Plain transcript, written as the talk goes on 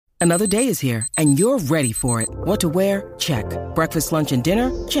Another day is here, and you're ready for it. What to wear? Check. Breakfast, lunch, and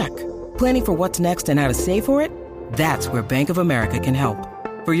dinner? Check. Planning for what's next and how to save for it? That's where Bank of America can help.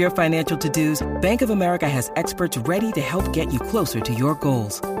 For your financial to-dos, Bank of America has experts ready to help get you closer to your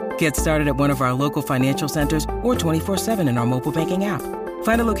goals. Get started at one of our local financial centers or 24/7 in our mobile banking app.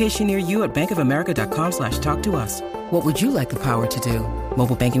 Find a location near you at bankofamerica.com/talktous. What would you like the power to do?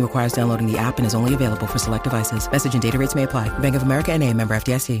 Mobile banking requires downloading the app and is only available for select devices. Message and data rates may apply. Bank of America N.A., member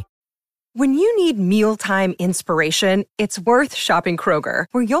FDIC. When you need mealtime inspiration, it's worth shopping Kroger,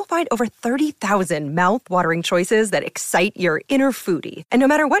 where you'll find over 30,000 mouth-watering choices that excite your inner foodie. And no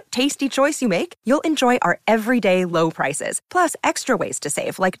matter what tasty choice you make, you'll enjoy our everyday low prices, plus extra ways to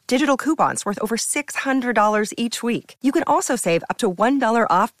save, like digital coupons worth over $600 each week. You can also save up to $1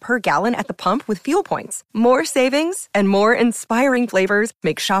 off per gallon at the pump with fuel points. More savings and more inspiring flavors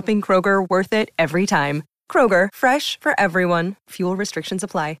make shopping Kroger worth it every time. Kroger, fresh for everyone. Fuel restrictions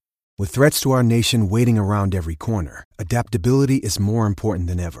apply. With threats to our nation waiting around every corner, adaptability is more important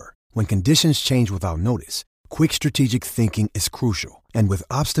than ever. When conditions change without notice, quick strategic thinking is crucial. And with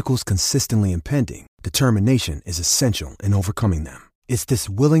obstacles consistently impending, determination is essential in overcoming them. It's this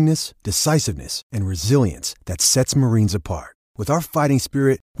willingness, decisiveness, and resilience that sets Marines apart. With our fighting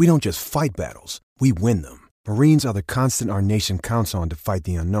spirit, we don't just fight battles, we win them. Marines are the constant our nation counts on to fight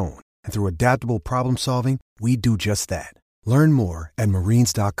the unknown. And through adaptable problem solving, we do just that. Learn more at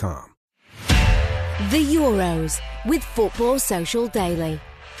marines.com. The Euros with Football Social Daily.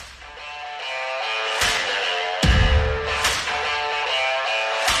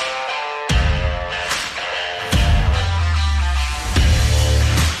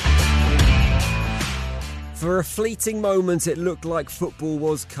 For a fleeting moment, it looked like football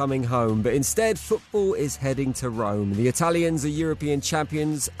was coming home, but instead, football is heading to Rome. The Italians are European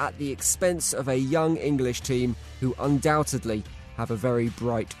champions at the expense of a young English team who undoubtedly have a very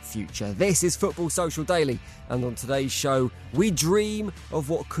bright future. This is Football Social Daily, and on today's show, we dream of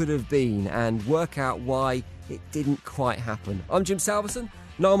what could have been and work out why it didn't quite happen. I'm Jim Salverson.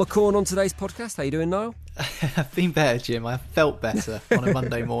 Niall McCorn on today's podcast. How you doing, Niall? I've been better, Jim. I felt better on a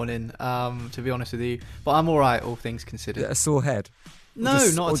Monday morning, to be honest with you. But I'm all right, all things considered. A sore head? No, not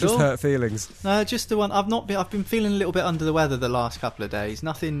at all. Or just hurt feelings? No, just the one. I've been feeling a little bit under the weather the last couple of days.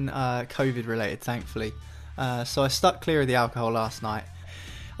 Nothing COVID related, thankfully. So I stuck clear of the alcohol last night.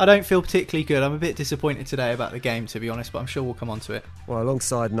 I don't feel particularly good. I'm a bit disappointed today about the game, to be honest, but I'm sure we'll come on to it. Well,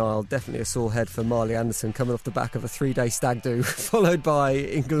 alongside Niall, definitely a sore head for Marley Anderson coming off the back of a 3-day stag do, followed by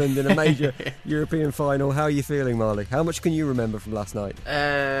England in a major European final. How are you feeling, Marley? How much can you remember from last night?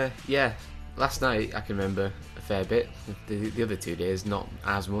 Yeah, last night I can remember a fair bit. The other 2 days, not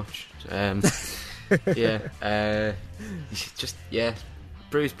as much.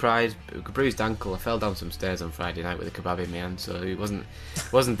 Bruised pride, bruised ankle. I fell down some stairs on Friday night with a kebab in my hand, so it wasn't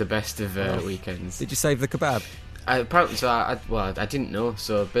the best of weekends. Did you save the kebab? Apparently, so I didn't know.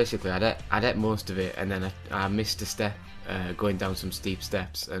 So basically, I'd ate most of it, and then I missed a step going down some steep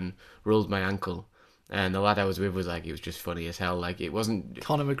steps and rolled my ankle. And the lad I was with was like, it was just funny as hell. Like, it wasn't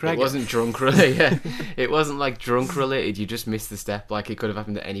Conor McGregor. It wasn't drunk related. Yeah. It wasn't like drunk related. You just missed the step. Like, it could have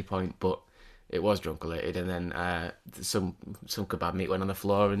happened at any point, but it was drunk related. And then some kebab meat went on the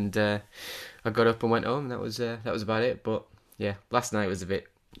floor, and I got up and went home. That was about it. But yeah, last night was a bit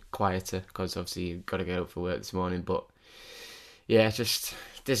quieter because obviously you got to get up for work this morning. But yeah, just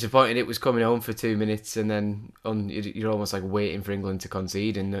disappointed it was coming home for 2 minutes, and then you're almost like waiting for England to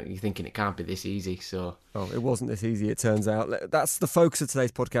concede, and you're thinking it can't be this easy. So it wasn't this easy, it turns out. That's the focus of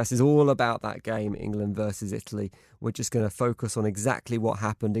today's podcast, is all about that game, England versus Italy. We're just going to focus on exactly what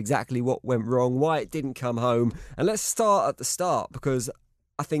happened, exactly what went wrong, why it didn't come home. And let's start at the start, because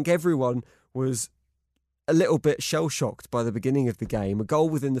I think everyone was a little bit shell-shocked by the beginning of the game. A goal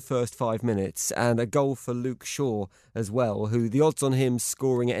within the first 5 minutes, and a goal for Luke Shaw as well, who the odds on him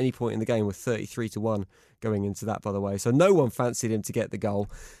scoring at any point in the game were 33-1 going into that, by the way. So no one fancied him to get the goal.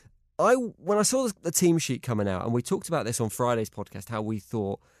 When I saw the team sheet coming out, and we talked about this on Friday's podcast, how we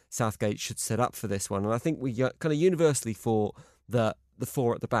thought Southgate should set up for this one, and I think we kind of universally thought that the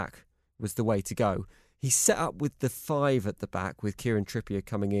 4 at the back was the way to go. He set up with the 5 at the back, with Kieran Trippier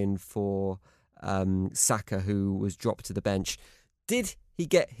coming in for Saka, who was dropped to the bench. Did he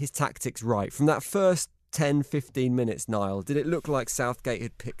get his tactics right from that first 10-15 minutes, Niall? Did it look like Southgate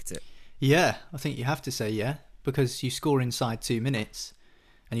had picked it? Yeah, I think you have to say yeah, because you score inside 2 minutes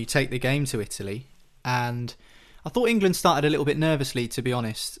and you take the game to Italy. And I thought England started a little bit nervously, to be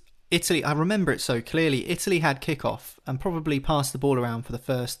honest. Italy, I remember it so clearly. Italy had kickoff and probably passed the ball around for the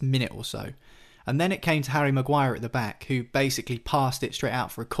first minute or so. And then it came to Harry Maguire at the back, who basically passed it straight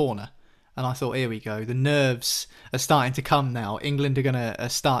out for a corner. And I thought, here we go. The nerves are starting to come now. England are going to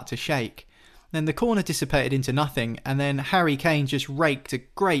start to shake. Then the corner dissipated into nothing. And then Harry Kane just raked a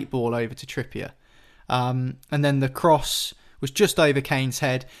great ball over to Trippier. And then the cross was just over Kane's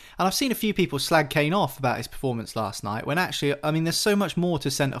head. And I've seen a few people slag Kane off about his performance last night, when actually, I mean, there's so much more to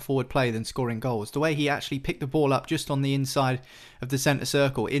centre-forward play than scoring goals. The way he actually picked the ball up just on the inside of the centre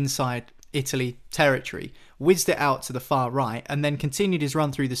circle, inside Italy territory, whizzed it out to the far right, and then continued his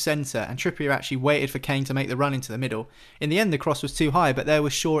run through the centre, and Trippier actually waited for Kane to make the run into the middle. In the end, the cross was too high, but there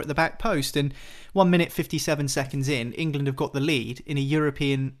was Shaw at the back post, and 1 minute 57 seconds in, England have got the lead in a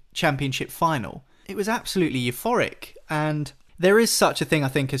European Championship final. It was absolutely euphoric, and there is such a thing, I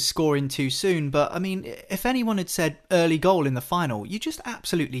think, as scoring too soon, but I mean, if anyone had said early goal in the final, you just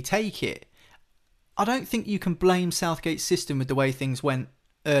absolutely take it. I don't think you can blame Southgate's system with the way things went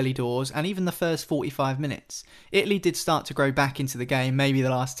early doors, and even the first 45 minutes. Italy did start to grow back into the game, maybe the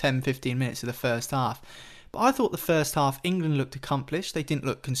last 10-15 minutes of the first half. But I thought the first half, England looked accomplished. They didn't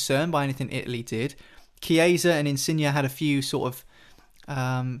look concerned by anything Italy did. Chiesa and Insigne had a few sort of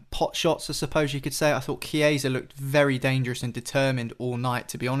pot shots, I suppose you could say. I thought Chiesa looked very dangerous and determined all night,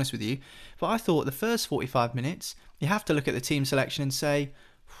 to be honest with you. But I thought the first 45 minutes, you have to look at the team selection and say,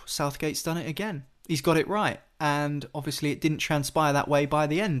 Southgate's done it again. He's got it right. And obviously it didn't transpire that way by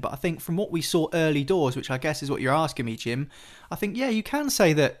the end. But I think from what we saw early doors, which I guess is what you're asking me, Jim, I think, yeah, you can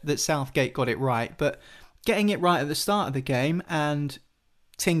say that Southgate got it right. But getting it right at the start of the game and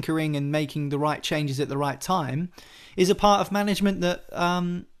tinkering and making the right changes at the right time is a part of management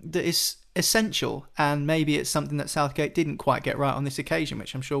that is essential, and maybe it's something that Southgate didn't quite get right on this occasion,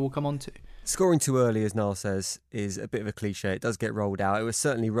 which I'm sure we'll come on to. Scoring too early, as Niall says, is a bit of a cliche. It does get rolled out. It was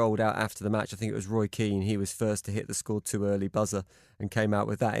certainly rolled out after the match. I think it was Roy Keane. He was first to hit the score too early buzzer and came out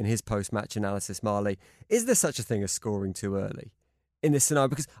with that in his post-match analysis. Marley, is there such a thing as scoring too early in this scenario?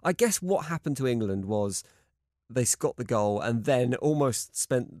 Because I guess what happened to England was they got the goal and then almost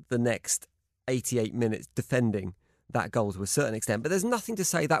spent the next 88 minutes defending that goal to a certain extent. But there's nothing to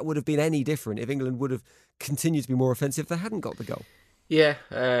say that would have been any different if England would have continued to be more offensive if they hadn't got the goal. Yeah,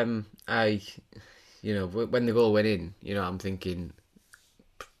 when the goal went in, I'm thinking,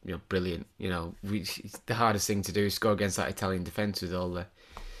 brilliant. The hardest thing to do is score against that Italian defence with all the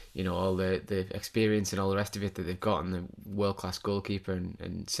experience and all the rest of it that they've got, and the world-class goalkeeper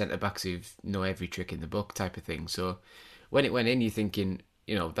and centre-backs who know every trick in the book type of thing. So when it went in, you're thinking,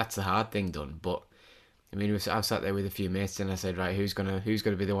 that's the hard thing done. But I mean, I've sat there with a few mates and I said, right, who's gonna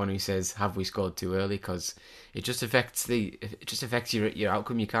be the one who says, have we scored too early? Because it just affects your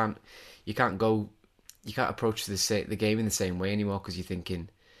outcome. You can't approach the game in the same way anymore, because you're thinking,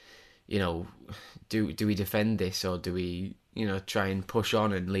 do we defend this, or do we try and push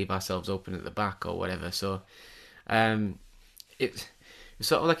on and leave ourselves open at the back or whatever? So it was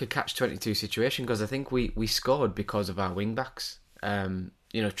sort of like a catch-22 situation, because I think we scored because of our wing backs.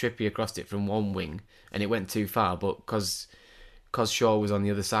 Trippier crossed it from one wing and it went too far, but because Shaw was on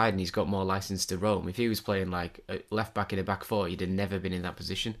the other side and he's got more license to roam, if he was playing like a left back in a back four, he'd have never been in that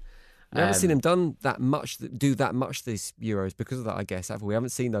position. We haven't seen him do that much this Euros because of that, I guess, have we? We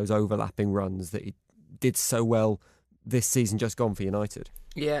haven't seen those overlapping runs that he did so well this season just gone for United.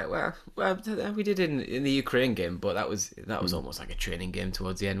 Yeah, well, we did in the Ukraine game, but that was almost like a training game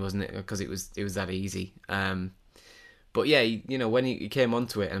towards the end, wasn't it? Because it was that easy. But yeah, when he came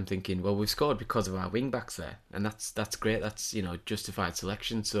onto it, I'm thinking, well, we've scored because of our wing backs there, and that's great. That's justified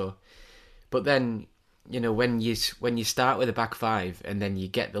selection. So, but then when you start with a back five and then you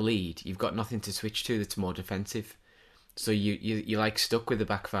get the lead, you've got nothing to switch to that's more defensive. So you're like stuck with the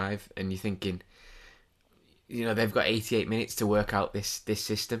back five, and you're thinking, they've got 88 minutes to work out this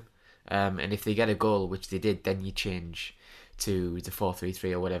system, and if they get a goal, which they did, then you change to the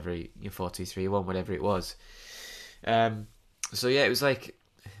 4-3-3 or whatever, 4-2-3-1, whatever it was. So yeah, it was like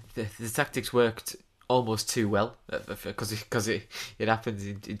the tactics worked almost too well, because it happens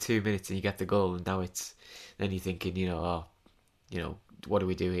in 2 minutes and you get the goal, and now then you're thinking, what do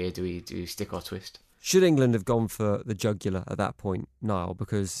we do here? Do we stick or twist? Should England have gone for the jugular at that point, Niall?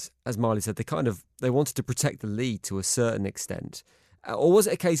 Because as Marley said, they wanted to protect the lead to a certain extent. Or was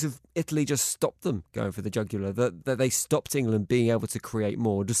it a case of Italy just stopped them going for the jugular, that they stopped England being able to create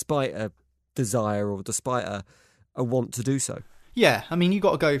more despite a desire or despite a want to do so? Yeah, I mean, you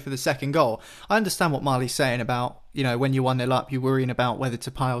got to go for the second goal. I understand what Marley's saying about, when you're 1-0 up, you're worrying about whether to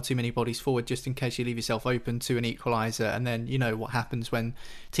pile too many bodies forward just in case you leave yourself open to an equaliser. And then, what happens when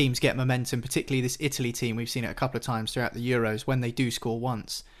teams get momentum, particularly this Italy team. We've seen it a couple of times throughout the Euros. When they do score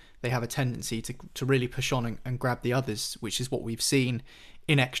once, they have a tendency to really push on and grab the others, which is what we've seen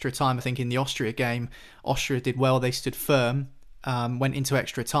in extra time. I think in the Austria game, Austria did well. They stood firm. went into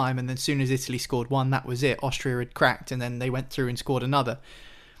extra time, and then as soon as Italy scored one, that was it. Austria had cracked, and then they went through and scored another.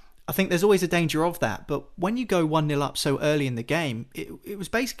 I think there's always a danger of that, but when you go 1-0 up so early in the game, it was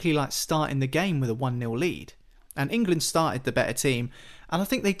basically like starting the game with a 1-0 lead. And England started the better team, and I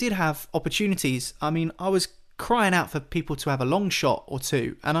think they did have opportunities. I mean, I was crying out for people to have a long shot or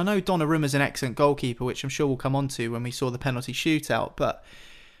two, and I know Donnarumma's an excellent goalkeeper, which I'm sure we'll come on to when we saw the penalty shootout, but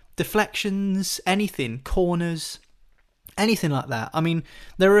deflections, anything, corners, anything like that. I mean,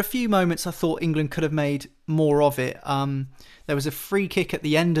 there were a few moments I thought England could have made more of it. There was a free kick at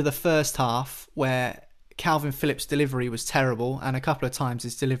the end of the first half where Calvin Phillips' delivery was terrible, and a couple of times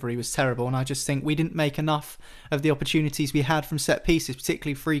his delivery was terrible, and I just think we didn't make enough of the opportunities we had from set pieces,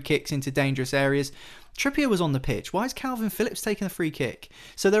 particularly free kicks into dangerous areas. Trippier was on the pitch. Why is Calvin Phillips taking the free kick?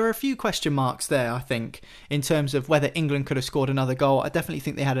 So there are a few question marks there, I think, in terms of whether England could have scored another goal. I definitely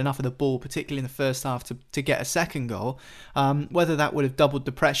think they had enough of the ball, particularly in the first half, to get a second goal. Whether that would have doubled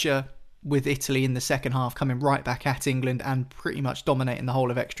the pressure with Italy in the second half coming right back at England and pretty much dominating the whole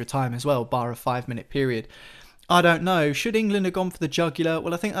of extra time as well, bar a 5-minute period. I don't know. Should England have gone for the jugular?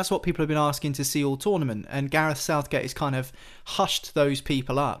 Well, I think that's what people have been asking to see all tournament, and Gareth Southgate has kind of hushed those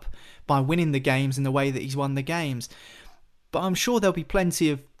people up by winning the games in the way that he's won the games. But I'm sure there'll be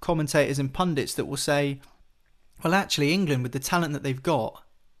plenty of commentators and pundits that will say, well, actually, England, with the talent that they've got,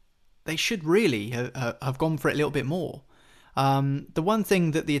 they should really have gone for it a little bit more. The one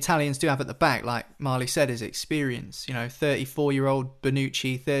thing that the Italians do have at the back, like Marley said, is experience. 34-year-old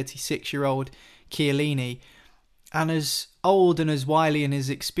Bonucci, 36-year-old Chiellini. And as old and as wily and as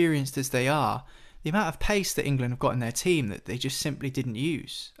experienced as they are, the amount of pace that England have got in their team that they just simply didn't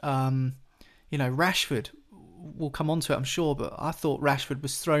use. Rashford, we'll come on to it, I'm sure, but I thought Rashford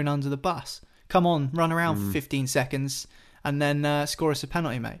was thrown under the bus. Come on, run around for 15 seconds and then score us a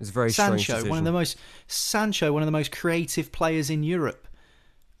penalty, mate. It's a very strange decision. One of the most creative players in Europe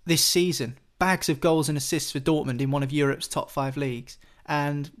this season. Bags of goals and assists for Dortmund in one of Europe's top 5 leagues,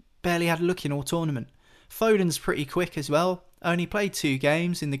 and barely had a look in all tournament. Foden's pretty quick as well. Only played 2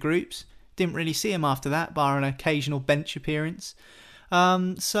 games in the groups. Didn't really see him after that, bar an occasional bench appearance.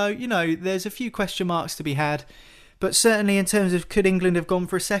 There's a few question marks to be had. But certainly in terms of could England have gone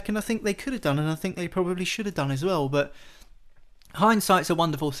for a second, I think they could have done, and I think they probably should have done as well. But hindsight's a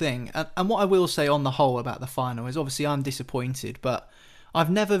wonderful thing. And what I will say on the whole about the final is obviously I'm disappointed, but I've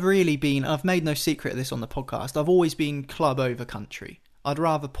never really been, I've made no secret of this on the podcast, I've always been club over country. I'd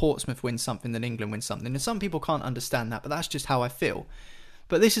rather Portsmouth win something than England win something. And some people can't understand that, but that's just how I feel.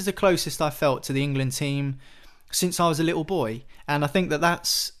 But this is the closest I felt to the England team since I was a little boy. And I think that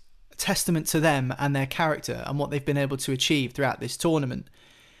that's a testament to them and their character and what they've been able to achieve throughout this tournament.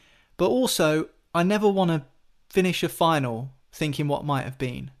 But also, I never want to finish a final thinking what might have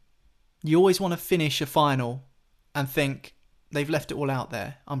been. You always want to finish a final and think, they've left it all out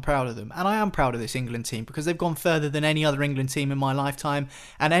there. I'm proud of them. And I am proud of this England team because they've gone further than any other England team in my lifetime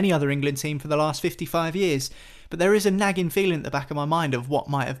and any other England team for the last 55 years. But there is a nagging feeling at the back of my mind of what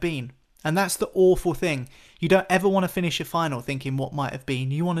might have been. And that's the awful thing. You don't ever want to finish a final thinking what might have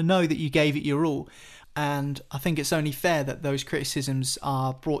been. You want to know that you gave it your all. And I think it's only fair that those criticisms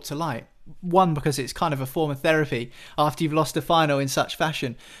are brought to light. One, because it's kind of a form of therapy after you've lost a final in such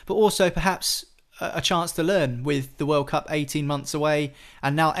fashion. But also perhaps a chance to learn with the World Cup 18 months away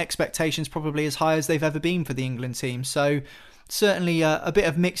and now expectations probably as high as they've ever been for the England team. So certainly a bit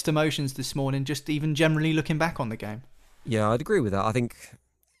of mixed emotions this morning, just even generally looking back on the game. Yeah, I'd agree with that. I think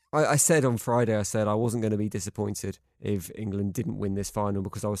I said on Friday, I wasn't going to be disappointed if England didn't win this final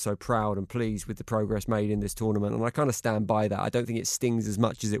because I was so proud and pleased with the progress made in this tournament. And I kind of stand by that. I don't think it stings as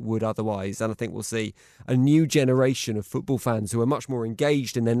much as it would otherwise. And I think we'll see a new generation of football fans who are much more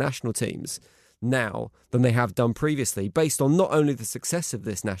engaged in their national teams now than they have done previously, based on not only the success of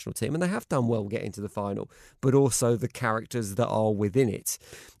this national team, and they have done well getting to the final, but also the characters that are within it.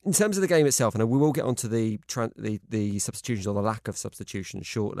 In terms of the game itself, and we will get onto the substitutions or the lack of substitutions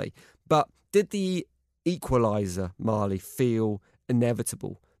shortly, but did the equaliser, Marley, feel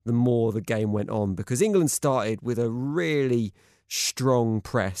inevitable the more the game went on? Because England started with a really strong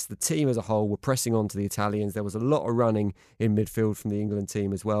press. The team as a whole were pressing on to the Italians. There was a lot of running in midfield from the England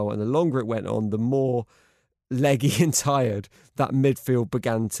team as well. And the longer it went on, the more leggy and tired that midfield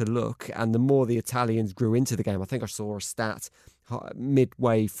began to look. And the more the Italians grew into the game. I think I saw a stat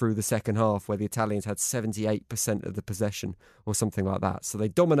midway through the second half where the Italians had 78% of the possession or something like that. So they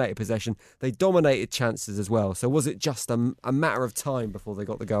dominated possession. They dominated chances as well. So was it just a matter of time before they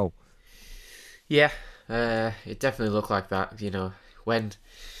got the goal? Yeah. It definitely looked like that, when,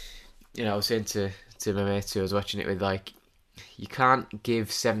 I was saying to my mates who I was watching it with, like, you can't give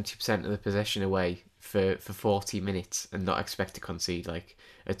 70% of the possession away for 40 minutes and not expect to concede. Like,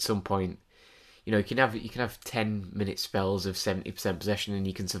 at some point, you can have 10-minute spells of 70% possession and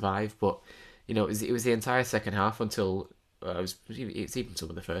you can survive. But it was the entire second half until it's even some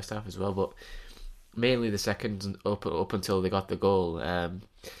of the first half as well. But mainly the second up until they got the goal, and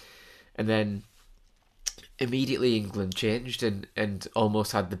then immediately England changed and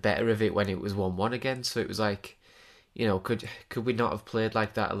almost had the better of it when it was 1-1 again. So it was like, could we not have played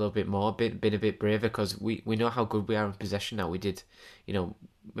like that a little bit more, been a bit braver? Because we know how good we are in possession now. We did,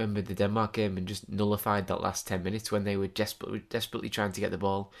 remember the Denmark game and just nullified that last 10 minutes when they were desperately trying to get the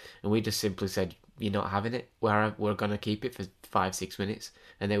ball, and we just simply said, you're not having it. We're going to keep it for 5-6 minutes,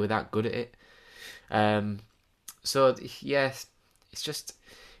 and they were that good at it. So yes, it's just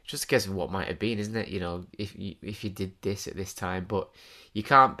a case of what might have been, isn't it? If you did this at this time, but you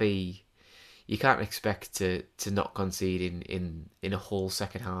can't expect to not concede in a whole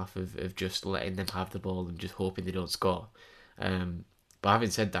second half of just letting them have the ball and just hoping they don't score. But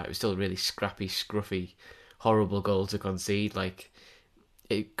having said that, it was still a really scrappy, scruffy, horrible goal to concede. Like,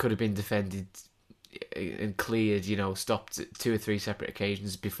 it could have been defended and cleared, stopped at 2 or 3 separate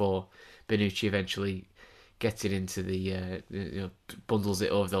occasions before Bonucci eventually gets it into the bundles it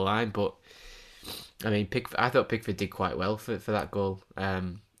over the line. But I mean, I thought Pickford did quite well for that goal.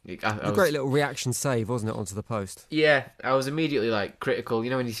 A great little reaction save, wasn't it, onto the post? Yeah, I was immediately critical.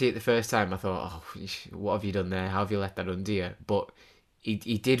 When you see it the first time, I thought, oh, what have you done there? How have you let that under you? But he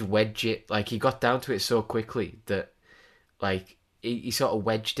did wedge it. Like, he got down to it so quickly that he sort of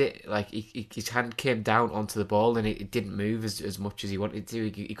wedged it. Like, his hand came down onto the ball and it didn't move as much as he wanted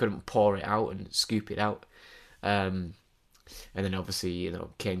to. He couldn't pour it out and scoop it out. And then obviously,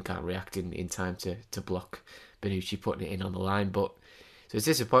 Kane can't react in time to block Bonucci putting it in on the line. But so it's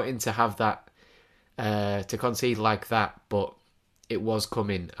disappointing to have that, to concede like that, but it was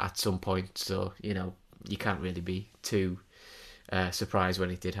coming at some point. So, you can't really be too surprised when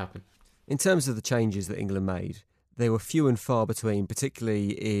it did happen. In terms of the changes that England made, they were few and far between,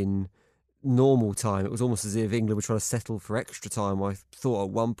 particularly in normal time. It was almost as if England were trying to settle for extra time. I thought at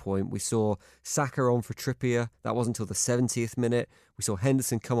one point we saw Saka on for Trippier. That wasn't until the 70th minute. We saw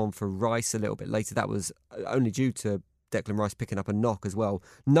Henderson come on for Rice a little bit later. That was only due to Declan Rice picking up a knock as well.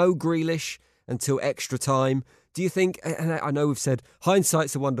 No Grealish until extra time. Do you think, and I know we've said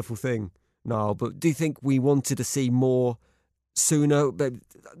hindsight's a wonderful thing, Niall, but do you think we wanted to see more sooner?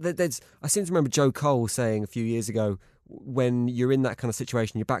 I seem to remember Joe Cole saying a few years ago, when you're in that kind of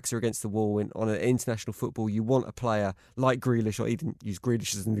situation, your backs are against the wall on an international football, you want a player like Grealish, or he didn't use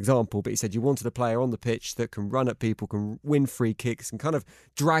Grealish as an example, but he said you wanted a player on the pitch that can run at people, can win free kicks, and kind of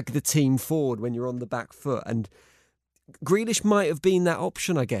drag the team forward when you're on the back foot. And Grealish might have been that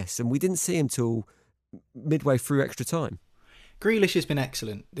option, I guess, and we didn't see him till midway through extra time. Grealish has been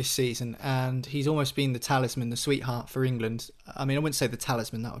excellent this season, and he's almost been the talisman, the sweetheart for England. I mean, I wouldn't say the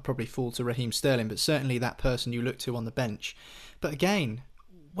talisman, that would probably fall to Raheem Sterling, but certainly that person you look to on the bench. But again,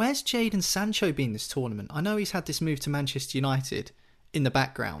 where's Jadon Sancho been this tournament? I know he's had this move to Manchester United in the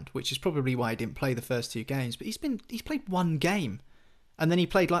background, which is probably why he didn't play the first 2 games, but he's played 1 game. And then he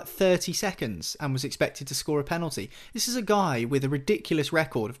played 30 seconds and was expected to score a penalty. This is a guy with a ridiculous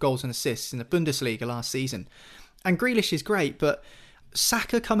record of goals and assists in the Bundesliga last season. And Grealish is great, but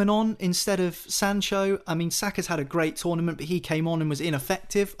Saka coming on instead of Sancho. I mean, Saka's had a great tournament, but he came on and was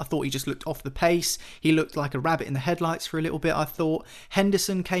ineffective. I thought he just looked off the pace. He looked like a rabbit in the headlights for a little bit, I thought.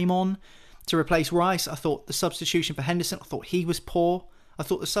 Henderson came on to replace Rice. I thought the substitution for Henderson, I thought he was poor. I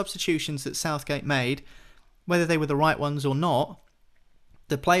thought the substitutions that Southgate made, whether they were the right ones or not,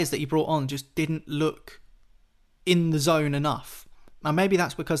 the players that he brought on just didn't look in the zone enough. Now, maybe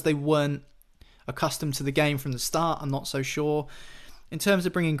that's because they weren't accustomed to the game from the start. I'm not so sure. In terms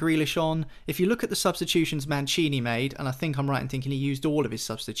of bringing Grealish on, if you look at the substitutions Mancini made, and I think I'm right in thinking he used all of his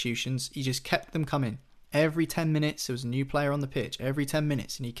substitutions, he just kept them coming. Every 10 minutes, there was a new player on the pitch. Every 10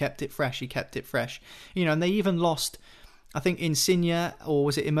 minutes, and he kept it fresh. And they even lost, I think Insigne, or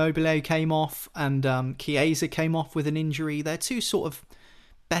was it Immobile, came off, and Chiesa came off with an injury. Their 2 sort of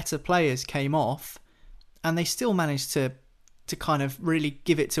better players came off, and they still managed to kind of really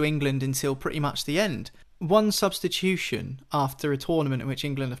give it to England until pretty much the end. 1 substitution after a tournament in which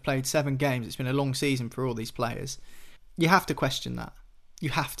England have played 7 games. It's been a long season for all these players. You have to question that.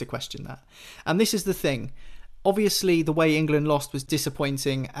 And this is the thing. Obviously, the way England lost was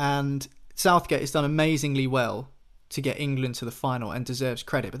disappointing, and Southgate has done amazingly well to get England to the final and deserves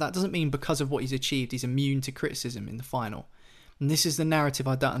credit. But that doesn't mean because of what he's achieved, he's immune to criticism in the final. And this is the narrative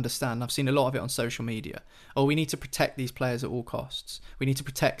I don't understand. I've seen a lot of it on social media. Oh, we need to protect these players at all costs. We need to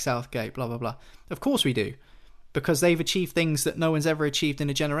protect Southgate, blah, blah, blah. Of course we do. because they've achieved things that no one's ever achieved in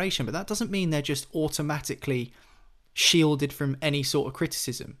a generation. But that doesn't mean they're just automatically shielded from any sort of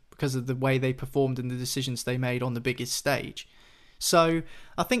criticism because of the way they performed and the decisions they made on the biggest stage. So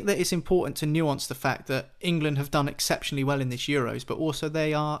I think that it's important to nuance the fact that England have done exceptionally well in this Euros, but also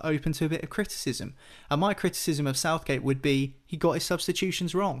they are open to a bit of criticism. And my criticism of Southgate would be he got his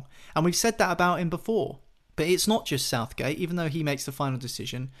substitutions wrong. And we've said that about him before. But it's not just Southgate, even though he makes the final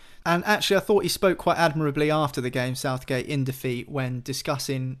decision. And actually, I thought he spoke quite admirably after the game, Southgate, in defeat, when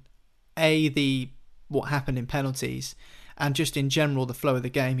discussing what happened in penalties and just in general the flow of the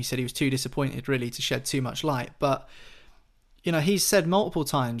game. He said he was too disappointed, really, to shed too much light. But he's said multiple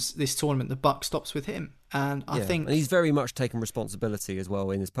times this tournament the buck stops with him, and I think and he's very much taken responsibility as well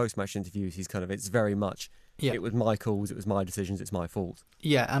in his post-match interviews. It's very much it was my calls, it was my decisions, it's my fault.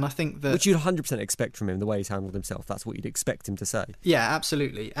 Yeah, and I think that, which you'd 100% expect from him, the way he's handled himself. That's what you'd expect him to say. Yeah,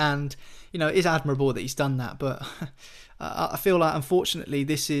 absolutely, and it is admirable that he's done that. But I feel like unfortunately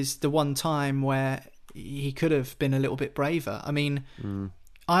this is the one time where he could have been a little bit braver. I mean,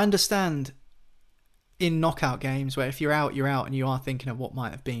 I understand in knockout games where if you're out, and you are thinking of what might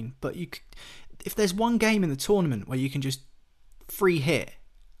have been. But if there's one game in the tournament where you can just free hit,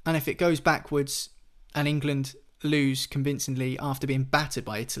 and if it goes backwards and England lose convincingly after being battered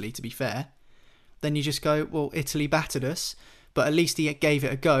by Italy, to be fair, then you just go, well, Italy battered us, but at least he gave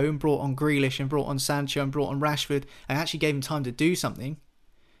it a go and brought on Grealish and brought on Sancho and brought on Rashford and actually gave him time to do something.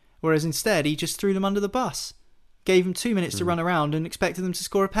 Whereas instead, he just threw them under the bus. Gave them 2 minutes to run around and expected them to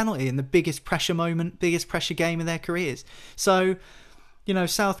score a penalty in the biggest pressure moment, biggest pressure game of their careers. So,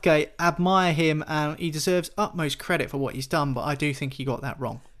 Southgate, admire him, and he deserves utmost credit for what he's done, but I do think he got that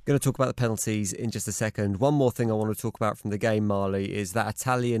wrong. Going to talk about the penalties in just a second. One more thing I want to talk about from the game, Marley, is that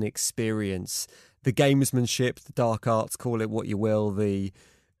Italian experience. The gamesmanship, the dark arts, call it what you will, the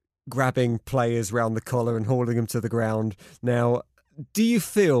grabbing players round the collar and hauling them to the ground. Now, do you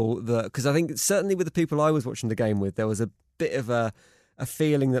feel that, because I think certainly with the people I was watching the game with, there was a bit of a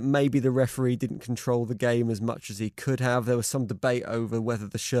feeling that maybe the referee didn't control the game as much as he could have. There was some debate over whether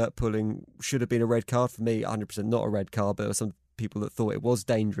the shirt pulling should have been a red card. For me, 100% not a red card, but there were some people that thought it was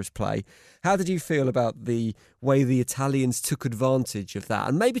dangerous play. How did you feel about the way the Italians took advantage of that,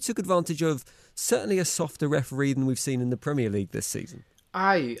 and maybe took advantage of certainly a softer referee than we've seen in the Premier League this season?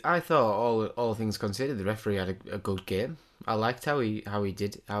 I thought all things considered, the referee had a good game. I liked how he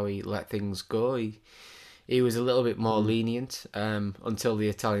let things go. He was a little bit more lenient until the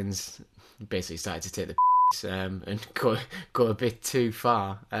Italians basically started to take the piss, and go a bit too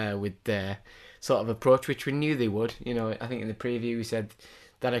far with their sort of approach, which we knew they would. I think in the preview we said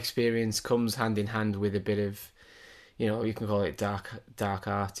that experience comes hand in hand with a bit of, you can call it dark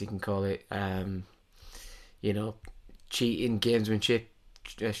art, you can call it cheating, gamesmanship,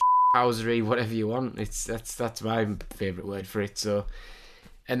 housery, whatever you want. That's my favourite word for it. So,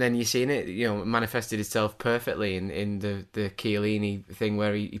 and then you're seeing it, manifested itself perfectly in the Chiellini thing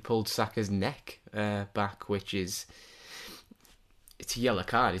where he pulled Saka's neck back, which is, it's a yellow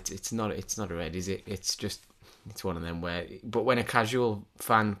card. It's not a red, is it? It's one of them where, but when a casual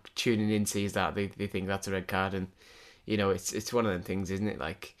fan tuning in sees that, they think that's a red card, and it's one of them things, isn't it?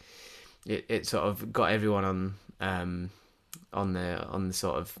 Like it sort of got everyone on the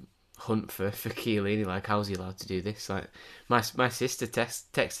sort of hunt for Chiellini, like, how's he allowed to do this? Like, my sister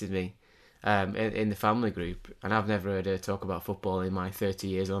texted me in the family group, and I've never heard her talk about football in my 30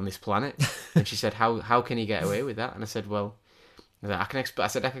 years on this planet, and she said, how can he get away with that? And I said, well, I can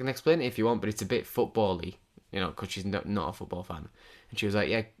explain it if you want, but it's a bit football-y, because she's not a football fan. And she was like,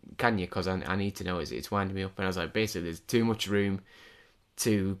 yeah, can you? Because I need to know. It's winding me up. And I was like, basically, there's too much room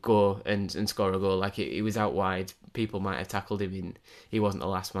to go and score a goal. Like, he was out wide. People might have tackled him in. He wasn't the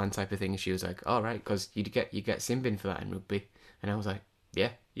last man type of thing. And she was like, all right, because you get sin bin for that in rugby. And I was like,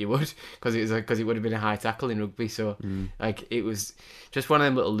 yeah, you would, because it would have been a high tackle in rugby. So like, it was just one of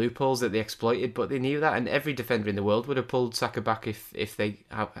them little loopholes that they exploited. But they knew that, and every defender in the world would have pulled Saka back if they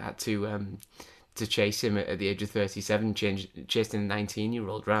had to chase him at the age of 37, chasing a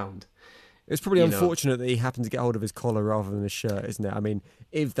 19-year-old round. It's probably unfortunate that he happened to get hold of his collar rather than his shirt, isn't it? I mean,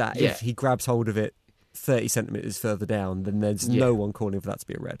 if he grabs hold of it 30 centimetres further down, then there's no one calling for that to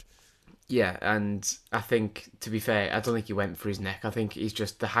be a red. Yeah, and I think, to be fair, I don't think he went for his neck. I think he's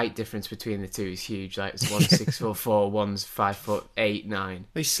just, the height difference between the two is huge. Like, one's 6'4", one's 5'8", 9.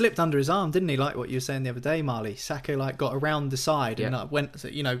 He slipped under his arm, didn't he? Like what you were saying the other day, Marley. Saka got around the side and went.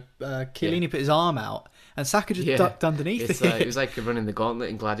 Chiellini put his arm out, and Saka just ducked underneath it. It was like running the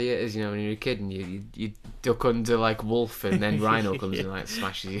gauntlet in Gladiators. When you're a kid and you duck under like Wolf, and then Rhino comes and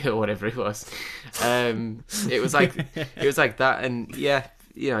smashes you or whatever it was. It was like that, and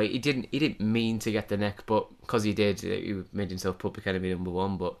he didn't mean to get the neck, but because he did, he made himself public enemy number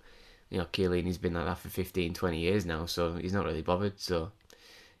one. But Chiellini's been like that for 15, 20 years now, so he's not really bothered. So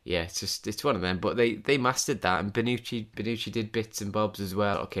yeah, it's one of them. But they mastered that, and Bonucci did bits and bobs as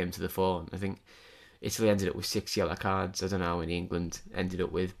well. Or came to the fore. I think Italy ended up with 6 yellow cards. I don't know how many England ended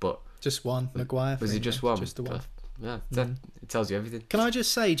up with, but just one. Maguire. Was it just one? Just the one. Yeah, it tells you everything. Can I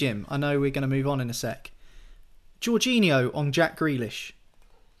just say, Jim? I know we're going to move on in a sec. Jorginho on Jack Grealish.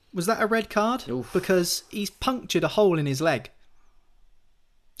 Was that a red card? Oof. Because he's punctured a hole in his leg.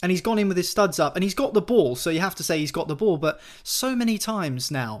 And he's gone in with his studs up. And he's got the ball, so you have to say he's got the ball. But so many times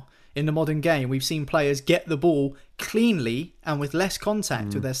now in the modern game, we've seen players get the ball cleanly and with less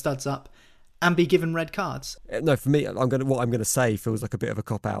contact with their studs up and be given red cards. No, for me, what I'm going to say feels like a bit of a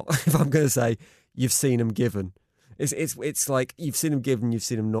cop-out. If I'm going to say, you've seen them given. It's like you've seen them given, you've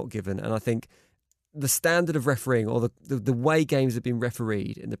seen them not given. And I think the standard of refereeing, or the way games have been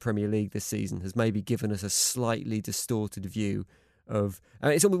refereed in the Premier League this season, has maybe given us a slightly distorted view of...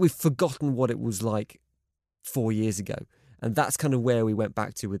 it's almost, we've forgotten what it was like 4 years ago. And that's kind of where we went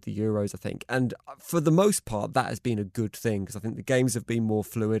back to with the Euros, I think. And for the most part, that has been a good thing, because I think the games have been more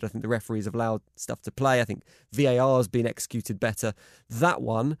fluid. I think the referees have allowed stuff to play. I think VAR has been executed better. That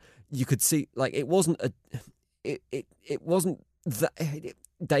one, you could see, like, it wasn't that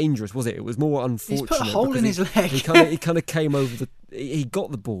dangerous, was it? It was more unfortunate. He's put a hole in his leg. He kind of came over he got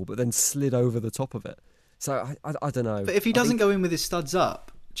the ball, but then slid over the top of it. So I don't know. But if he doesn't go in with his studs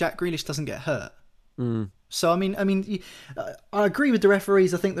up, Jack Grealish doesn't get hurt. So I mean, I agree with the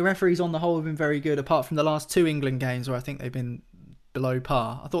referees. I think the referees on the whole have been very good, apart from the last 2 England games where I think they've been below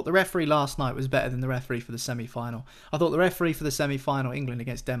par. I thought the referee last night was better than the referee for the semi-final. I thought the referee for the semi-final, England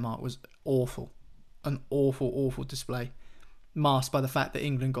against Denmark, was awful. An awful, awful display, masked by the fact that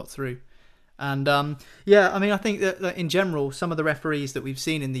England got through. And I think that in general, some of the referees that we've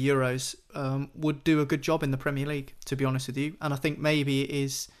seen in the Euros would do a good job in the Premier League, to be honest with you. And I think maybe it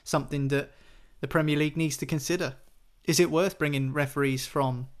is something that the Premier League needs to consider. Is it worth bringing referees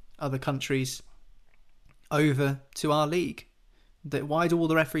from other countries over to our league? Why do all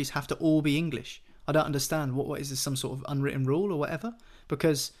the referees have to all be English? I don't understand. What is this, some sort of unwritten rule or whatever?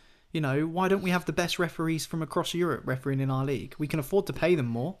 Because, why don't we have the best referees from across Europe refereeing in our league? We can afford to pay them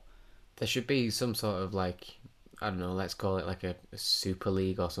more. There should be some sort of, like, I don't know, let's call it like a Super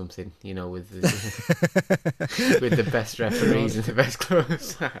League or something, with with the best referees and the best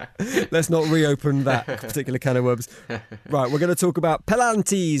clubs. Let's not reopen that particular can of worms. Right, we're going to talk about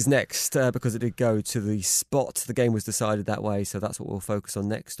penalties next, because it did go to the spot. The game was decided that way, so that's what we'll focus on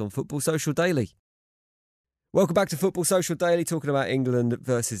next on Football Social Daily. Welcome back to Football Social Daily, talking about England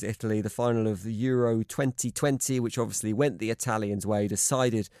versus Italy, the final of the Euro 2020, which obviously went the Italians' way,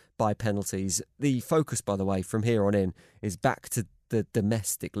 decided by penalties. The focus, by the way, from here on in, is back to the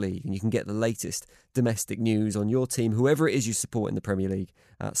domestic league, and you can get the latest domestic news on your team, whoever it is you support in the Premier League,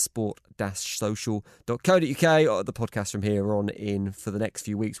 at sport-social.co.uk, or the podcast from here on in for the next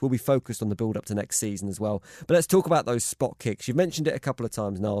few weeks. We'll be focused on the build-up to next season as well. But let's talk about those spot kicks. You've mentioned it a couple of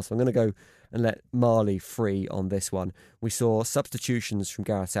times, Niall, so I'm going to go and let Marley free on this one. We saw substitutions from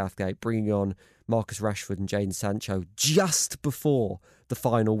Gareth Southgate, bringing on Marcus Rashford and Jadon Sancho just before the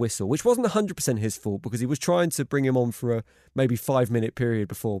final whistle, which wasn't 100% his fault, because he was trying to bring him on for a maybe 5-minute period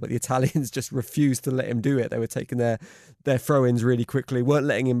before, but the Italians just refused to let him do it. They were taking their throw-ins really quickly, weren't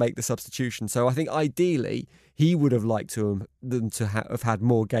letting him make the substitution. So I think ideally he would have liked them to have had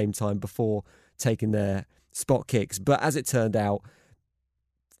more game time before taking their spot kicks. But as it turned out,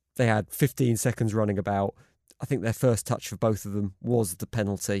 they had 15 seconds running about. I think their first touch for both of them was the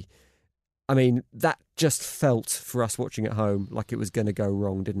penalty. I mean, that just felt, for us watching at home, like it was going to go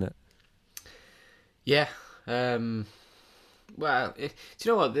wrong, didn't it? Yeah. Do you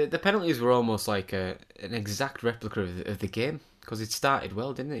know what? The penalties were almost like an exact replica of the game, because it started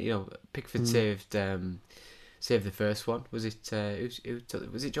well, didn't it? Pickford saved the first one. Was it was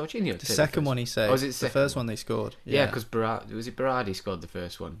it Jorginho? The second one he saved. Oh, was it the first one they scored? Yeah, because Berardi scored the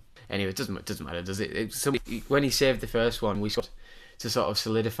first one. Anyway, it doesn't matter, does it? When he saved the first one, we scored to sort of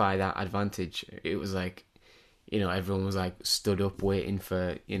solidify that advantage. It was like, everyone was like stood up waiting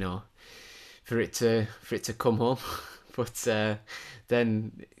for for it to come home. But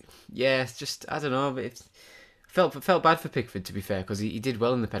then, yeah, it's just, I don't know. But it felt bad for Pickford, to be fair, because he did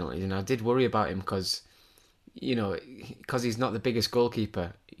well in the penalties, and I did worry about him because he's not the biggest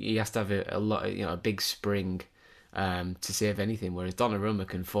goalkeeper. He has to have a big spring to save anything, whereas Donnarumma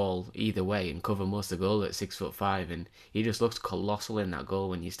can fall either way and cover most of the goal at 6'5", and he just looks colossal in that goal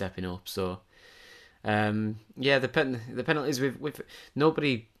when you're stepping up. So, the penalties with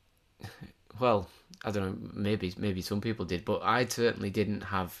nobody. well, I don't know, maybe some people did, but I certainly didn't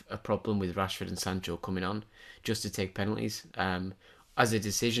have a problem with Rashford and Sancho coming on just to take penalties. As a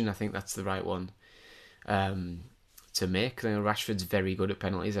decision, I think that's the right one to make. I think Rashford's very good at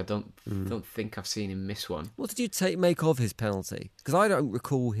penalties. I don't think I've seen him miss one. What did you make of his penalty? Because I don't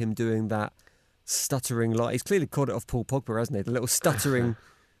recall him doing that stuttering, like he's clearly caught it off Paul Pogba, hasn't he? The little stuttering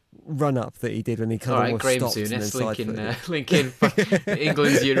run up that he did when he kind of Graham stopped Souness linking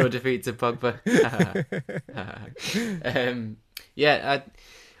England's Euro defeat to Pogba.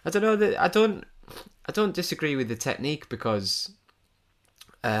 I don't know. I don't disagree with the technique because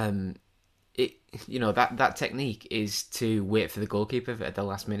that technique is to wait for the goalkeeper at the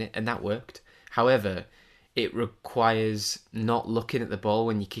last minute, and that worked. However, it requires not looking at the ball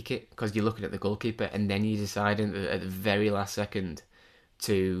when you kick it, because you're looking at the goalkeeper, and then you decide at the very last second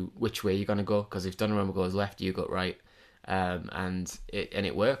to which way you're going to go. Because if Donnarumma goes left, you go right, and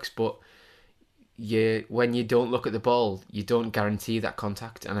it works. But when you don't look at the ball, you don't guarantee that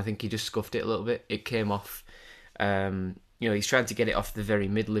contact, and I think he just scuffed it a little bit. It came off. He's trying to get it off the very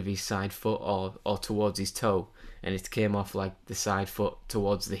middle of his side foot or towards his toe, and it came off like the side foot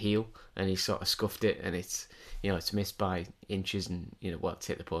towards the heel, and he sort of scuffed it, and it's missed by inches, and it's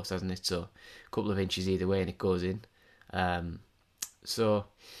hit the post, hasn't it? So a couple of inches either way, and it goes in. So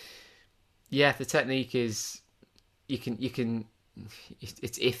yeah, the technique is you can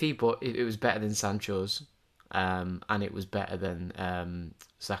it's iffy, but it was better than Sancho's, and it was better than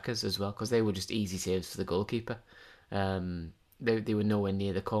Saka's as well, because they were just easy saves for the goalkeeper. They were nowhere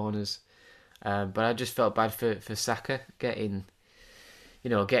near the corners, but I just felt bad for Saka getting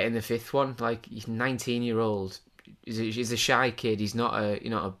the fifth one. Like, he's 19-year-old, he's a shy kid. He's not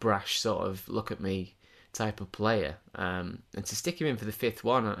a brash sort of look at me type of player. And to stick him in for the fifth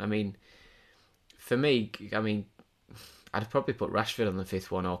one, I mean, for me, I'd probably put Rashford on the fifth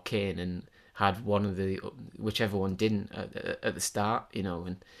one, or Kane, and had one of whichever one didn't at the start,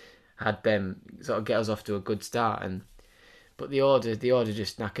 and had them sort of get us off to a good start. But the order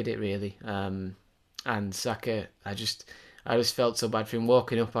just knackered it, really. And Saka, I just felt so bad for him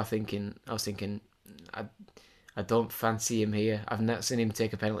walking up. I was thinking, I don't fancy him here. I've not seen him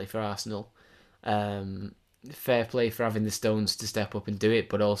take a penalty for Arsenal. Fair play for having the stones to step up and do it,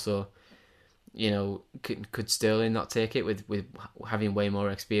 but also, could Sterling not take it with having way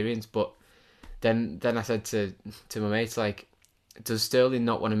more experience? But then I said to my mates, like, does Sterling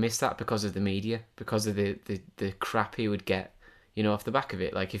not want to miss that because of the media, because of the crap he would get, off the back of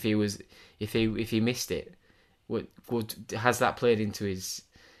it? Like, if he missed it, has that played into his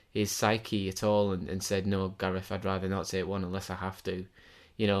psyche at all, and said, no, Gareth, I'd rather not take one unless I have to?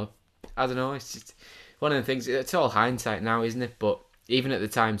 I don't know. It's just one of the things. It's all hindsight now, isn't it? But even at the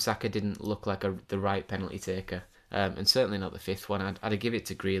time, Saka didn't look like the right penalty taker, and certainly not the fifth one. I'd give it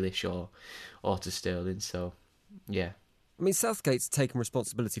to Grealish or to Sterling. So, yeah. I mean, Southgate's taken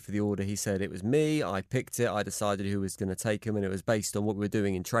responsibility for the order. He said, it was me, I picked it, I decided who was going to take him, and it was based on what we were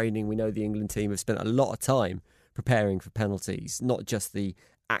doing in training. We know the England team have spent a lot of time preparing for penalties, not just the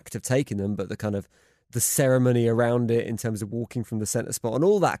act of taking them, but the kind of the ceremony around it in terms of walking from the centre spot and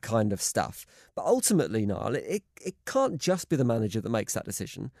all that kind of stuff. But ultimately, Niall, it can't just be the manager that makes that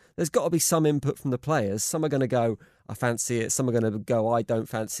decision. There's got to be some input from the players. Some are going to go, I fancy it. Some are going to go, I don't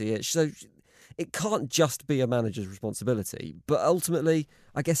fancy it. So it can't just be a manager's responsibility. But ultimately,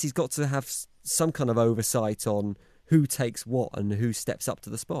 I guess he's got to have some kind of oversight on who takes what and who steps up to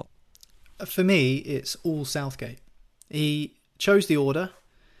the spot. For me, it's all Southgate. He chose the order,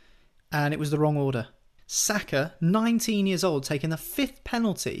 and it was the wrong order. Saka, 19 years old, taking the fifth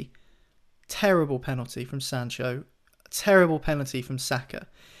penalty. Terrible penalty from Sancho. Terrible penalty from Saka.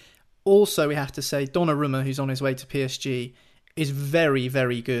 Also, we have to say, Donnarumma, who's on his way to PSG, is very,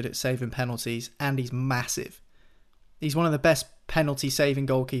 very good at saving penalties, and he's massive. He's one of the best penalty-saving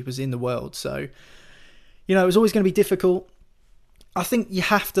goalkeepers in the world. So, it was always going to be difficult. I think you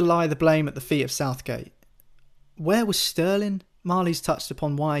have to lie the blame at the feet of Southgate. Where was Sterling? Marley's touched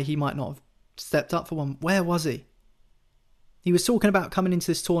upon why he might not have stepped up for one. Where was he? He was talking about coming into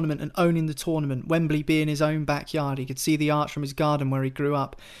this tournament and owning the tournament. Wembley being his own backyard. He could see the arch from his garden where he grew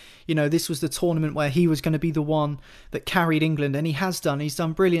up. This was the tournament where he was going to be the one that carried England, and he has done. He's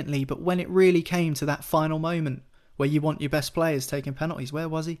done brilliantly. But when it really came to that final moment where you want your best players taking penalties, where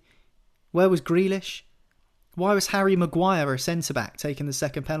was he? Where was Grealish? Why was Harry Maguire, a centre-back, taking the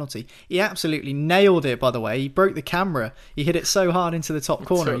second penalty? He absolutely nailed it, by the way. He broke the camera. He hit it so hard into the top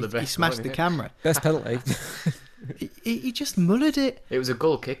corner, he smashed the camera. Best penalty. He just mullered it. It was a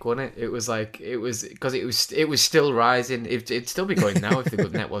goal kick, wasn't it? It was because it was still rising. It'd still be going now if the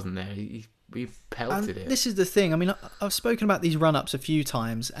good net wasn't there. we pelted it. This is the thing. I mean, I've spoken about these run-ups a few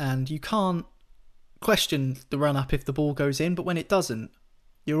times, and you can't question the run-up if the ball goes in, but when it doesn't,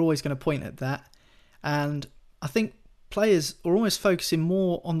 you're always going to point at that. And I think players are almost focusing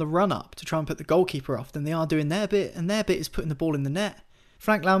more on the run-up to try and put the goalkeeper off than they are doing their bit, and their bit is putting the ball in the net.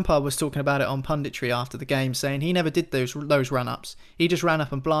 Frank Lampard was talking about it on punditry after the game, saying he never did those run-ups. He just ran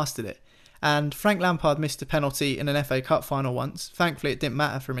up and blasted it. And Frank Lampard missed a penalty in an FA Cup final once. Thankfully, it didn't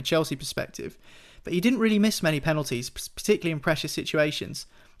matter from a Chelsea perspective. But he didn't really miss many penalties, particularly in precious situations.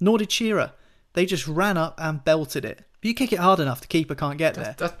 Nor did Shearer. They just ran up and belted it. If you kick it hard enough, the keeper can't get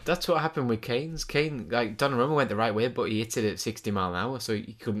there. That's what happened with Kane's. Kane, like Donnarumma went the right way, but he hit it at 60 mile an hour, so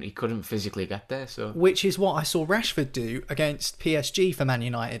he couldn't physically get there. So, which is what I saw Rashford do against PSG for Man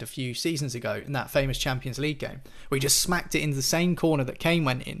United a few seasons ago in that famous Champions League game, where he just smacked it into the same corner that Kane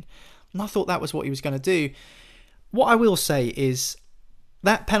went in. And I thought that was what he was going to do. What I will say is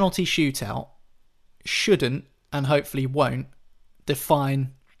that penalty shootout shouldn't, and hopefully won't,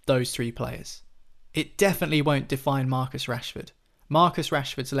 define those three players. It definitely won't define Marcus Rashford. Marcus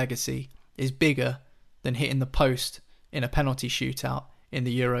Rashford's legacy is bigger than hitting the post in a penalty shootout in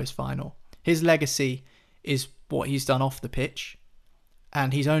the Euros final. His legacy is what he's done off the pitch,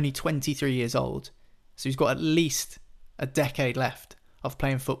 and he's only 23 years old, so he's got at least a decade left of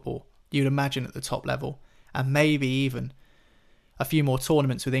playing football, you'd imagine, at the top level, and maybe even a few more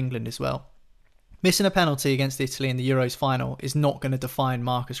tournaments with England as well. Missing a penalty against Italy in the Euros final is not going to define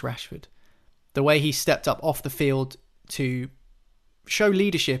Marcus Rashford. The way he stepped up off the field to show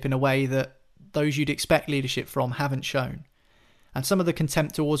leadership in a way that those you'd expect leadership from haven't shown. And some of the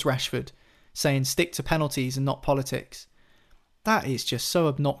contempt towards Rashford, saying stick to penalties and not politics, that is just so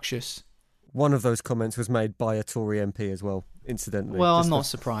obnoxious. One of those comments was made by a Tory MP as well, incidentally. Well, I'm not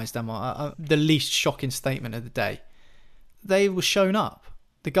surprised, am I? The least shocking statement of the day. They were shown up.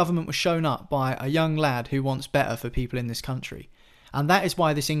 The government was shown up by a young lad who wants better for people in this country. And that is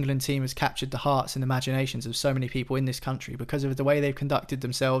why this England team has captured the hearts and imaginations of so many people in this country, because of the way they've conducted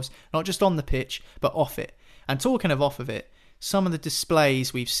themselves, not just on the pitch, but off it. And talking of off of it, some of the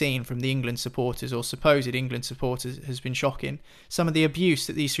displays we've seen from the England supporters, or supposed England supporters, has been shocking. Some of the abuse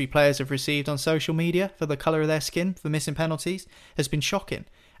that these three players have received on social media for the colour of their skin, for missing penalties, has been shocking.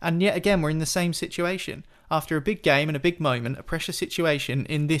 And yet again, we're in the same situation. After a big game and a big moment, a pressure situation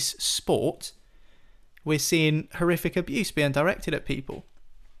in this sport, we're seeing horrific abuse being directed at people.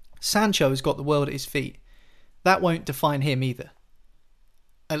 Sancho has got the world at his feet. That won't define him either.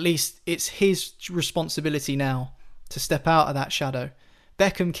 At least it's his responsibility now to step out of that shadow.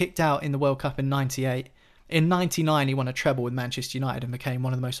 Beckham kicked out in the World Cup in 98. In 99, he won a treble with Manchester United and became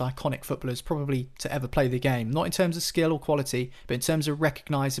one of the most iconic footballers probably to ever play the game. Not in terms of skill or quality, but in terms of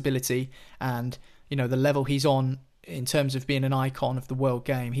recognisability and, you know, the level he's on in terms of being an icon of the world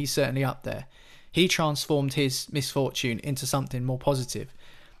game. He's certainly up there. He transformed his misfortune into something more positive.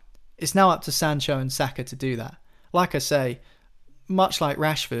 It's now up to Sancho and Saka to do that. Like I say, much like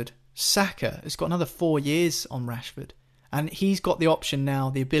Rashford, Saka has got another 4 years on Rashford. And he's got the option now,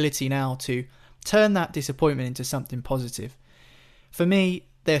 the ability now to turn that disappointment into something positive. For me,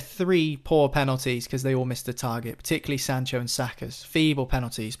 they're three poor penalties because they all missed the target, particularly Sancho and Saka's. Feeble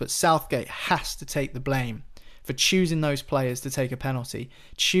penalties, but Southgate has to take the blame for choosing those players to take a penalty,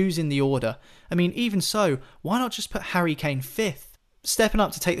 choosing the order. I mean, even so, why not just put Harry Kane fifth? Stepping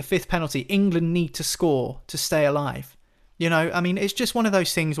up to take the fifth penalty, England need to score to stay alive. You know, I mean, it's just one of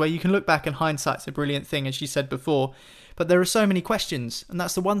those things where you can look back and hindsight's a brilliant thing, as you said before, but there are so many questions, and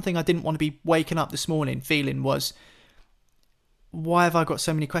that's the one thing I didn't want to be waking up this morning feeling was, why have I got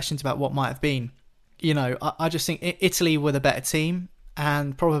so many questions about what might have been? You know, I just think Italy were the better team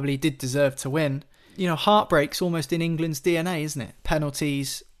and probably did deserve to win. You know, heartbreak's almost in England's DNA, isn't it?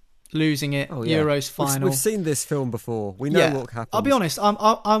 Penalties, losing it, Euros final. We've seen this film before. We know what happens. I'll be honest,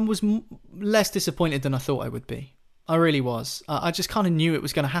 I was less disappointed than I thought I would be. I really was. I just kind of knew it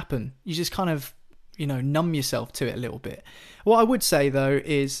was going to happen. You just kind of, you know, numb yourself to it a little bit. What I would say, though,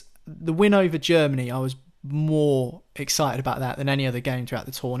 is the win over Germany, I was more excited about that than any other game throughout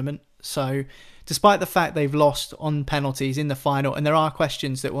the tournament. So, despite the fact they've lost on penalties in the final, and there are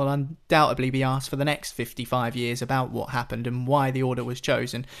questions that will undoubtedly be asked for the next 55 years about what happened and why the order was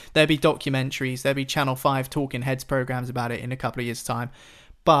chosen. There'll be documentaries, there'll be Channel 5 talking heads programmes about it in a couple of years' time.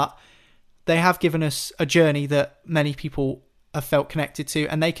 But they have given us a journey that many people have felt connected to,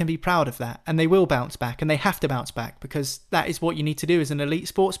 and they can be proud of that, and they will bounce back, and they have to bounce back, because that is what you need to do as an elite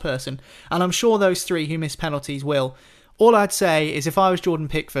sports person. And I'm sure those three who miss penalties will. All I'd say is if I was Jordan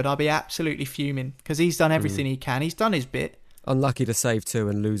Pickford, I'd be absolutely fuming, because he's done everything he can. He's done his bit. Unlucky to save two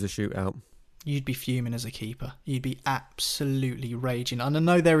and lose a shootout. You'd be fuming as a keeper. You'd be absolutely raging. And I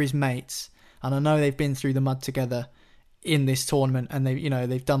know they're his mates, And I know they've been through the mud together in this tournament, and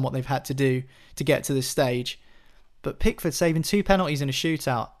they've done what they've had to do to get to this stage. But Pickford saving 2 penalties in a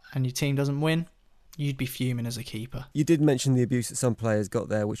shootout and your team doesn't win, you'd be fuming as a keeper. You did mention the abuse that some players got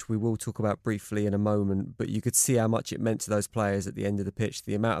there, which we will talk about briefly in a moment, but you could see how much it meant to those players at the end of the pitch.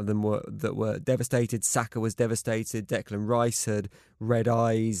 The amount of them that were devastated. Saka was devastated. Declan Rice had red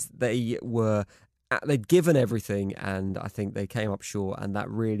eyes. They'd given everything, and I think they came up short, and that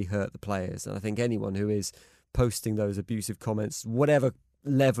really hurt the players. And I think anyone who is posting those abusive comments, whatever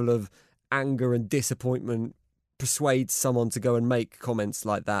level of anger and disappointment persuades someone to go and make comments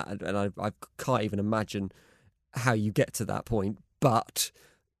like that, and I can't even imagine how you get to that point, but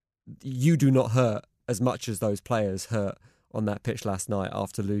you do not hurt as much as those players hurt on that pitch last night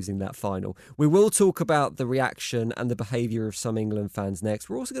after losing that final. We will talk about the reaction and the behaviour of some England fans next.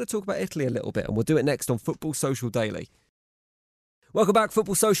 We're also going to talk about Italy a little bit, and we'll do it next on Football Social Daily. Welcome back,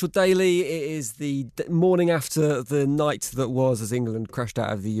 Football Social Daily. It is the morning after the night that was as England crashed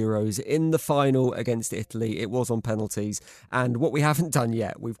out of the Euros. In the final against Italy, it was on penalties. And what we haven't done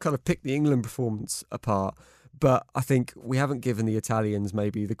yet, we've kind of picked the England performance apart, but I think we haven't given the Italians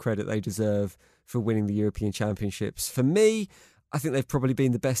maybe the credit they deserve for winning the European Championships. For me, I think they've probably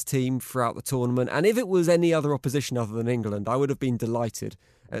been the best team throughout the tournament. And if it was any other opposition other than England, I would have been delighted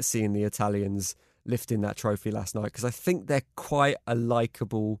at seeing the Italians lifting that trophy last night, because I think they're quite a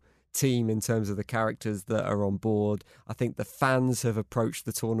likeable team in terms of the characters that are on board. I think the fans have approached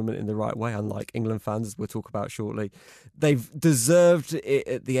the tournament in the right way, unlike England fans, as we'll talk about shortly. They've deserved it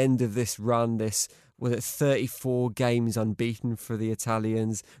at the end of this run. This was it 34 games unbeaten for the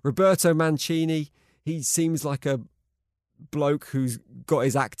Italians. Roberto Mancini, he seems like a bloke who's got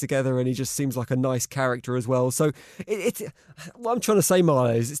his act together, and he just seems like a nice character as well. So what I'm trying to say,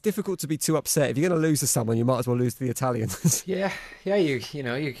 Marlo, is it's difficult to be too upset. If you're going to lose to someone, you might as well lose to the Italians. Yeah.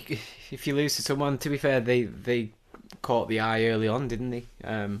 If you lose to someone, to be fair, they caught the eye early on, didn't they?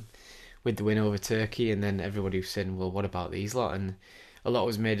 With the win over Turkey, and then everybody was saying, well, what about these lot? And a lot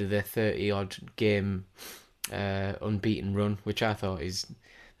was made of their 30-odd game unbeaten run, which I thought is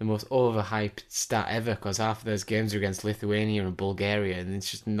the most overhyped stat ever, because half of those games are against Lithuania and Bulgaria, and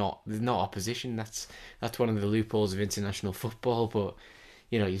it's just there's not opposition. That's one of the loopholes of international football. But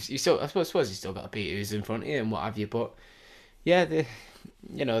you still, I suppose you still got to beat who's in front of you and what have you. But yeah,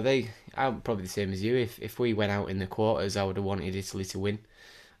 I'm probably the same as you. If we went out in the quarters, I would have wanted Italy to win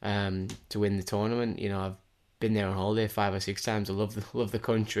the tournament. I've been there on holiday 5 or 6 times. I love the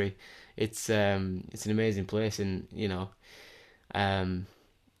country. It's an amazing place, and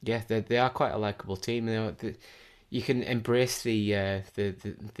yeah, they are quite a likeable team. You can embrace the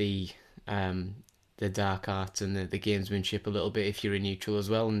dark arts and the gamesmanship a little bit if you're a neutral as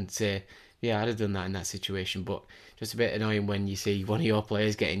well, and say, yeah, I'd have done that in that situation. But just a bit annoying when you see one of your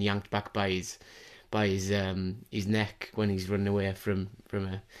players getting yanked back by his neck when he's running away from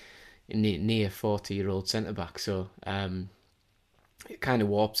a near 40-year-old centre back. So it kind of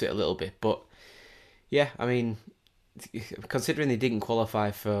warps it a little bit. But yeah, I mean, considering they didn't qualify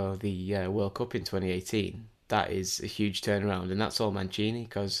for the World Cup in 2018, that is a huge turnaround, and that's all Mancini,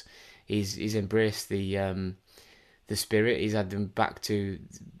 because he's embraced the spirit. He's had them back to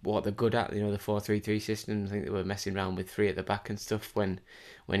what they're good at, the 4-3-3 system. I think they were messing around with 3 at the back and stuff when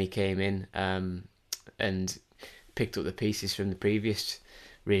he came in, and picked up the pieces from the previous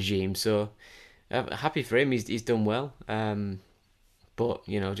regime. So happy for him. He's done well. But,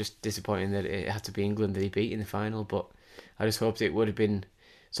 just disappointing that it had to be England that he beat in the final. But I just hoped it would have been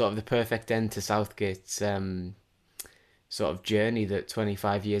sort of the perfect end to Southgate's sort of journey, that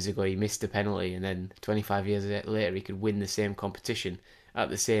 25 years ago he missed a penalty, and then 25 years later he could win the same competition at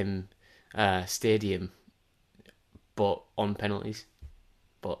the same stadium, but on penalties.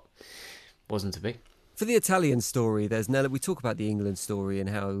 But wasn't to be. For the Italian story, we talk about the England story and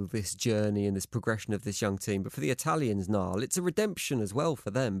how this journey and this progression of this young team. But for the Italians, Niall, it's a redemption as well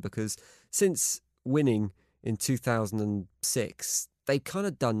for them, because since winning in 2006, they've kind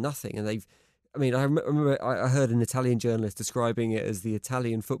of done nothing. And I remember I heard an Italian journalist describing it as the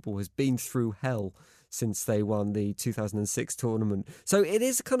Italian football has been through hell since they won the 2006 tournament. So it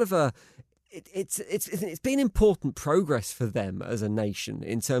is kind of it's been important progress for them as a nation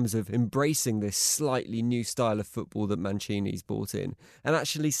in terms of embracing this slightly new style of football that Mancini's brought in, and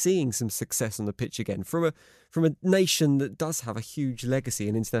actually seeing some success on the pitch again from a nation that does have a huge legacy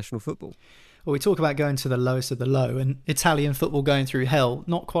in international football. Well, we talk about going to the lowest of the low, and Italian football going through hell,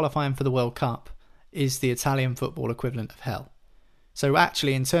 not qualifying for the World Cup, is the Italian football equivalent of hell. So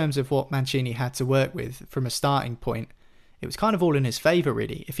actually, in terms of what Mancini had to work with from a starting point, it was kind of all in his favour,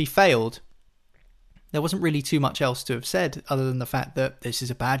 really. If he failed, there wasn't really too much else to have said other than the fact that this is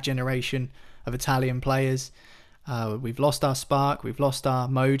a bad generation of Italian players. We've lost our spark, we've lost our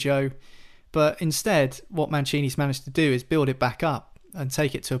mojo. But instead, what Mancini's managed to do is build it back up and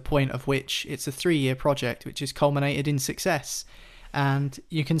take it to a point of which it's a 3-year project which has culminated in success. And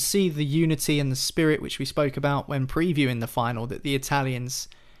you can see the unity and the spirit which we spoke about when previewing the final that the Italians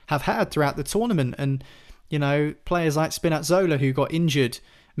have had throughout the tournament. And, you know, players like Spinazzola, who got injured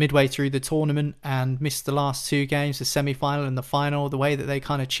midway through the tournament and missed the last 2 games, the semi-final and the final, the way that they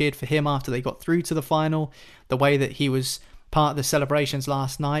kind of cheered for him after they got through to the final, the way that he was part of the celebrations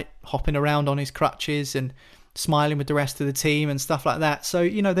last night, hopping around on his crutches and smiling with the rest of the team and stuff like that. So,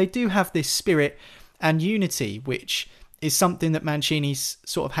 you know, they do have this spirit and unity, which is something that Mancini's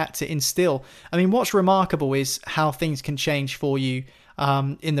sort of had to instill. I mean, what's remarkable is how things can change for you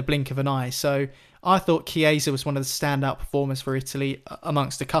in the blink of an eye. So I thought Chiesa was one of the standout performers for Italy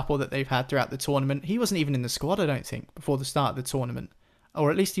amongst a couple that they've had throughout the tournament. He wasn't even in the squad, I don't think, before the start of the tournament.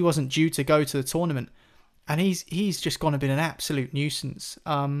 Or at least he wasn't due to go to the tournament. And he's just gone and been an absolute nuisance.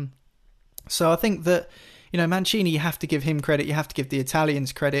 So I think that, you know, Mancini, you have to give him credit. You have to give the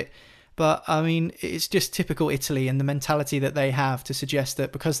Italians credit. But, I mean, it's just typical Italy and the mentality that they have to suggest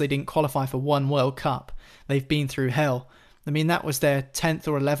that because they didn't qualify for one World Cup, they've been through hell. I mean, that was their 10th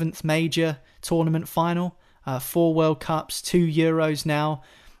or 11th major tournament final. 4 World Cups, 2 Euros now.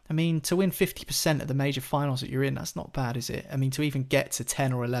 I mean, to win 50% of the major finals that you're in, that's not bad, is it? I mean, to even get to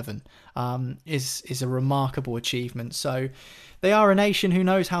 10 or 11 is a remarkable achievement. So they are a nation who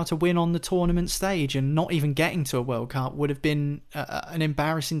knows how to win on the tournament stage, and not even getting to a World Cup would have been an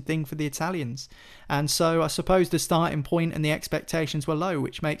embarrassing thing for the Italians. And so I suppose the starting point and the expectations were low,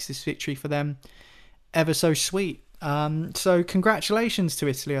 which makes this victory for them ever so sweet. So congratulations to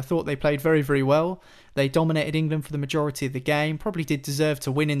Italy. I thought they played very, very well. They dominated England for the majority of the game, probably did deserve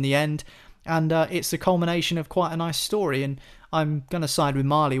to win in the end. And it's the culmination of quite a nice story. And I'm going to side with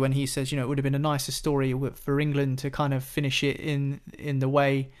Marley when he says, you know, it would have been a nicer story for England to kind of finish it in the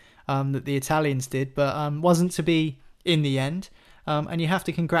way that the Italians did, but wasn't to be in the end. And you have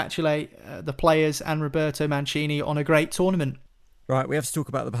to congratulate the players and Roberto Mancini on a great tournament. Right, we have to talk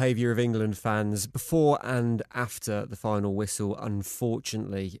about the behaviour of England fans before and after the final whistle,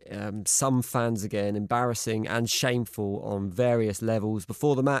 unfortunately. Some fans, again, embarrassing and shameful on various levels.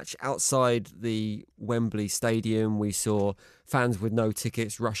 Before the match, outside the Wembley Stadium, we saw fans with no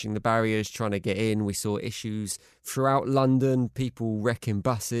tickets rushing the barriers, trying to get in. We saw issues throughout London, people wrecking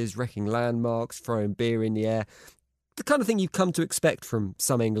buses, wrecking landmarks, throwing beer in the air. The kind of thing you've come to expect from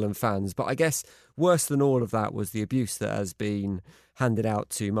some England fans. But I guess worse than all of that was the abuse that has been handed out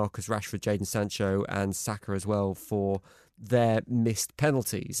to Marcus Rashford, Jadon Sancho and Saka as well for their missed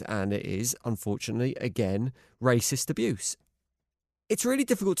penalties. And it is, unfortunately, again, racist abuse. It's really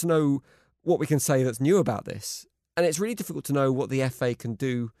difficult to know what we can say that's new about this. And it's really difficult to know what the FA can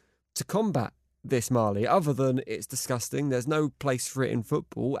do to combat this, Marley, other than it's disgusting. There's no place for it in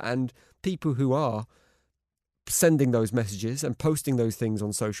football, and people who are sending those messages and posting those things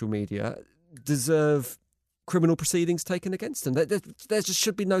on social media deserve criminal proceedings taken against them. There just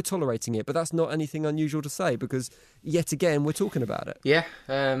should be no tolerating it, but that's not anything unusual to say because, yet again, we're talking about it. Yeah,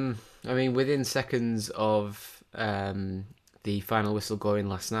 I mean, within seconds of the final whistle going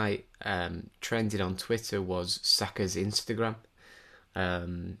last night, trending on Twitter was Saka's Instagram,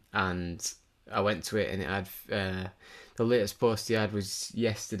 and I went to it and it had the latest post he had was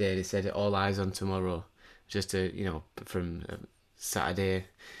yesterday. They said all eyes on tomorrow. Just from Saturday,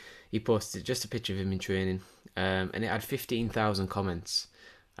 he posted just a picture of him in training, and it had 15,000 comments,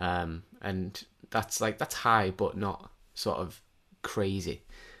 and that's high, but not sort of crazy.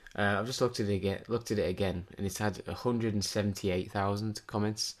 I've just looked at it again, and it's had 178,000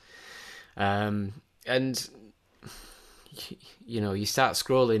 comments, and you know, you start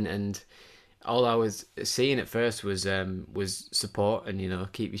scrolling and all I was seeing at first was support and, you know,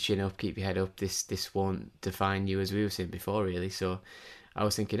 keep your chin up, keep your head up. This won't define you, as we were saying before, really. So I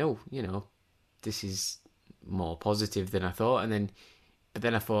was thinking, oh, you know, this is more positive than I thought. But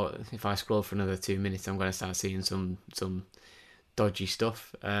then I thought, if I scroll for another 2 minutes, I'm going to start seeing some dodgy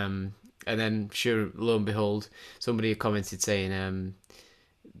stuff. And then, sure, lo and behold, somebody commented saying,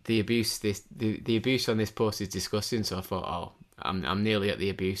 the abuse on this post is disgusting. So I thought, oh, I'm nearly at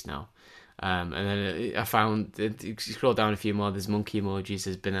the abuse now. And then I found, you scroll down a few more, there's monkey emojis,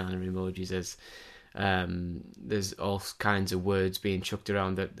 there's banana emojis, there's all kinds of words being chucked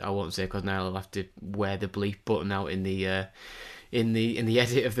around that I won't say because now I'll have to wear the bleep button out in the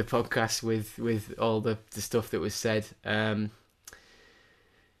edit of the podcast with all the stuff that was said.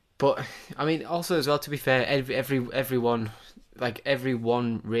 But I mean, also as well, to be fair, everyone, like every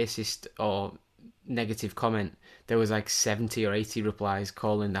one racist or negative comment, there was like 70 or 80 replies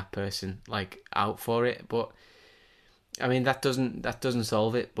calling that person like out for it. But I mean, that doesn't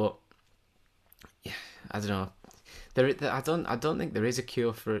solve it. But yeah, I don't know. I don't think there is a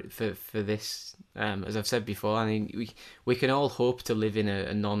cure for this. As I've said before, I mean, we can all hope to live in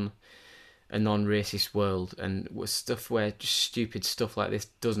a non-racist world, and with stuff where just stupid stuff like this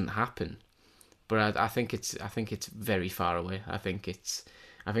doesn't happen. But I think it's very far away. I think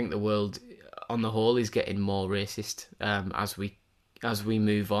the world on the whole is getting more racist as we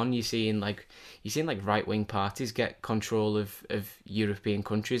move on. You're seeing like right-wing parties get control of European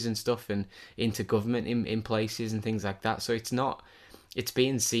countries and stuff, and into government in places and things like that. So it's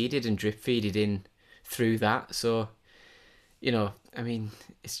being seeded and drip-feeded in through that. So, you know, I mean,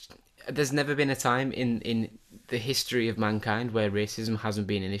 there's never been a time in the history of mankind where racism hasn't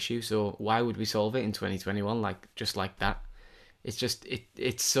been an issue. So why would we solve it in 2021 just like that? It's just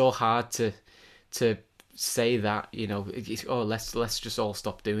it's so hard to say that, you know, let's just all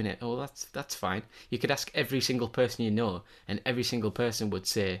stop doing it. Oh, that's fine. You could ask every single person you know, and every single person would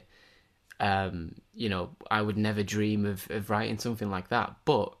say, you know, I would never dream of writing something like that.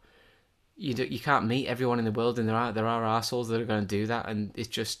 But you can't meet everyone in the world, and there are arseholes that are going to do that, and it's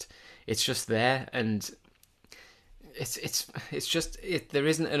just there, and there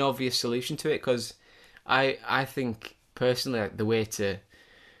isn't an obvious solution to it, because I think personally, like, the way to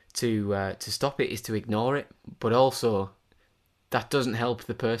stop it is to ignore it, but also that doesn't help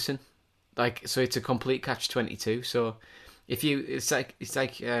the person. Like, so it's a complete catch-22. So if you're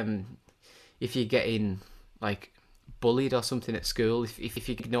getting like bullied or something at school, if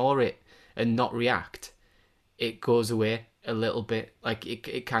you ignore it and not react, it goes away a little bit. Like,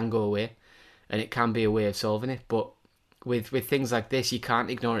 it can go away, and it can be a way of solving it. But with things like this, you can't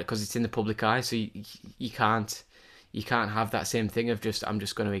ignore it because it's in the public eye. So you can't have that same thing of I'm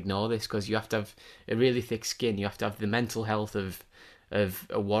just going to ignore this, because you have to have a really thick skin. You have to have the mental health of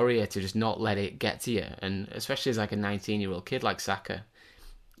a warrior to just not let it get to you. And especially as like a 19-year-old kid like Saka,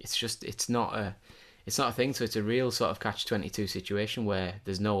 it's not a thing. So it's a real sort of catch-22 situation where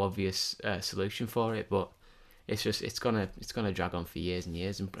there's no obvious solution for it. But it's gonna drag on for years and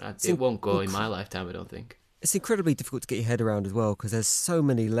years, and it won't go in my lifetime, I don't think. It's incredibly difficult to get your head around as well, because there's so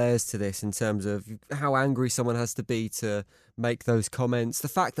many layers to this in terms of how angry someone has to be to make those comments. The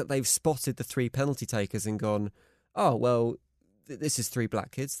fact that they've spotted the 3 penalty takers and gone, oh, well, this is 3 black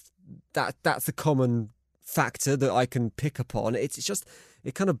kids. That's a common factor that I can pick upon. It's just,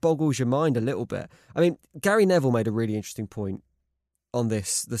 it kind of boggles your mind a little bit. I mean, Gary Neville made a really interesting point on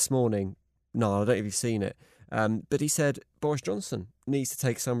this morning. No, I don't know if you've seen it. But he said Boris Johnson needs to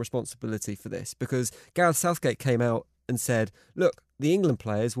take some responsibility for this, because Gareth Southgate came out and said, look, the England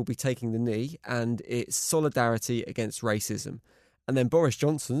players will be taking the knee and it's solidarity against racism. And then Boris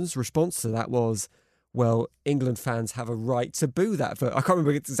Johnson's response to that was, well, England fans have a right to boo that vote. I can't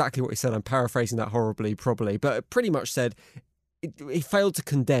remember exactly what he said. I'm paraphrasing that horribly, probably, but it pretty much said he failed to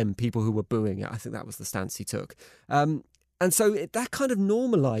condemn people who were booing it. I think that was the stance he took. And so that kind of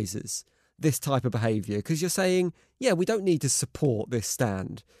normalises this type of behaviour, because you're saying, yeah, we don't need to support this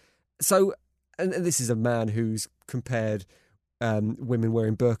stand. So, and this is a man who's compared women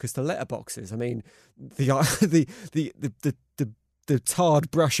wearing burqas to letterboxes. I mean, the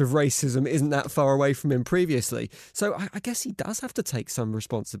tarred brush of racism isn't that far away from him previously. So I guess he does have to take some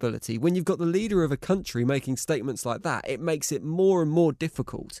responsibility. When you've got the leader of a country making statements like that, it makes it more and more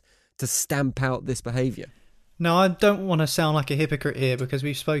difficult to stamp out this behaviour. No, I don't want to sound like a hypocrite here, because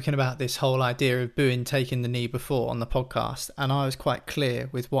we've spoken about this whole idea of booing taking the knee before on the podcast, and I was quite clear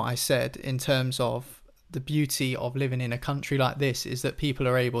with what I said in terms of the beauty of living in a country like this is that people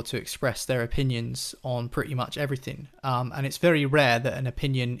are able to express their opinions on pretty much everything, and it's very rare that an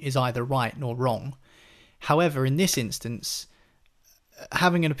opinion is either right nor wrong. However, in this instance,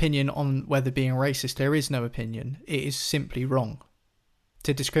 having an opinion on whether being racist, there is no opinion. It is simply wrong.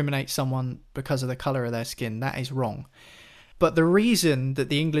 To discriminate someone because of the colour of their skin, that is wrong. But the reason that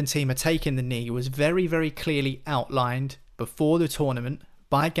the England team are taking the knee was very, very clearly outlined before the tournament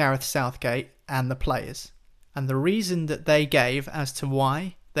by Gareth Southgate and the players. And the reason that they gave as to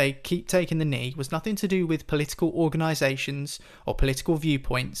why they keep taking the knee was nothing to do with political organisations or political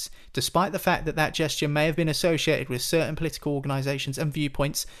viewpoints, despite the fact that that gesture may have been associated with certain political organisations and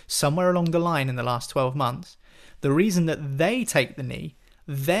viewpoints somewhere along the line in the last 12 months. The reason that they take the knee,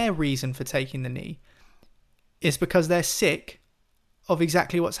 their reason for taking the knee, is because they're sick of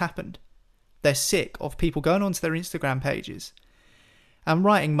exactly what's happened. They're sick of people going onto their Instagram pages and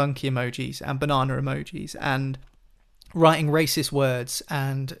writing monkey emojis and banana emojis and writing racist words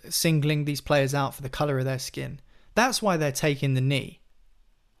and singling these players out for the colour of their skin. That's why they're taking the knee.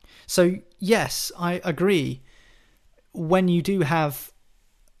 So, yes, I agree. When you do have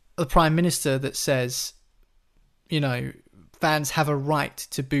a Prime Minister that says, fans have a right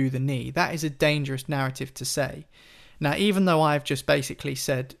to boo the knee, that is a dangerous narrative to say. Now, even though I've just basically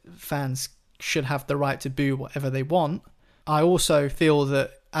said fans should have the right to boo whatever they want, I also feel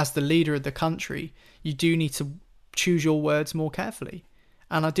that as the leader of the country, you do need to choose your words more carefully.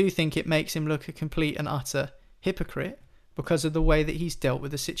 And I do think it makes him look a complete and utter hypocrite because of the way that he's dealt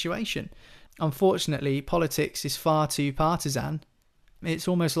with the situation. Unfortunately, politics is far too partisan. It's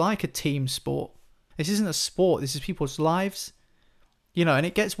almost like a team sport. This isn't a sport, this is people's lives. And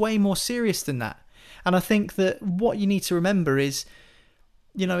it gets way more serious than that. And I think that what you need to remember is,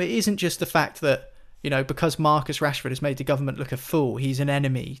 it isn't just the fact that, because Marcus Rashford has made the government look a fool, he's an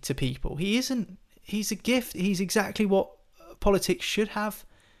enemy to people. He isn't. He's a gift. He's exactly what politics should have.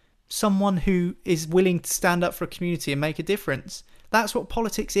 Someone who is willing to stand up for a community and make a difference. That's what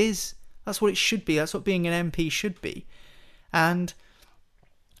politics is. That's what it should be. That's what being an MP should be. And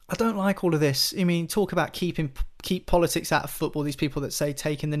I don't like all of this. Talk about keep politics out of football. These people that say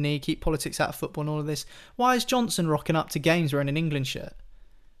taking the knee, keep politics out of football and all of this. Why is Johnson rocking up to games wearing an England shirt?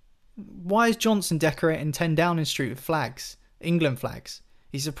 Why is Johnson decorating 10 Downing Street with flags, England flags?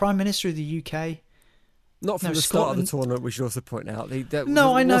 He's the Prime Minister of the UK. Not from the start of the tournament, we should also point out.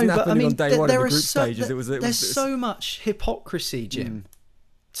 No, I know, but There's so much hypocrisy, Jim,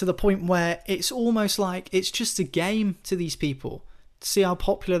 to the point where it's almost like it's just a game to these people to see how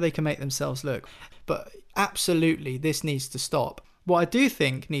popular they can make themselves look. But absolutely, this needs to stop. What I do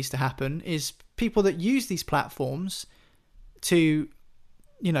think needs to happen is people that use these platforms to,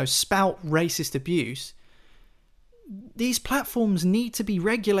 spout racist abuse. These platforms need to be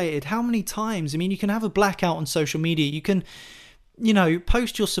regulated. How many times? You can have a blackout on social media. You can,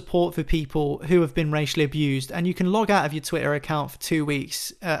 post your support for people who have been racially abused, and you can log out of your Twitter account for 2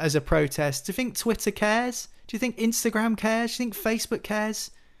 weeks as a protest. Do you think Twitter cares? Do you think Instagram cares? Do you think Facebook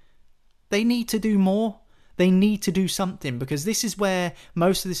cares? They need to do more. They need to do something, because this is where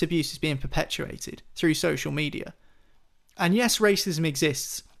most of this abuse is being perpetuated, through social media. And yes, racism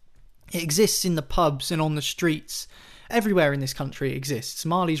exists. It exists in the pubs and on the streets. Everywhere in this country it exists.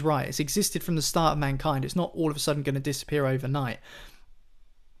 Marley's right. It's existed from the start of mankind. It's not all of a sudden going to disappear overnight.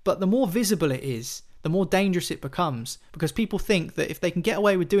 But the more visible it is, the more dangerous it becomes, because people think that if they can get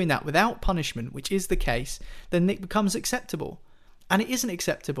away with doing that without punishment, which is the case, then it becomes acceptable. And it isn't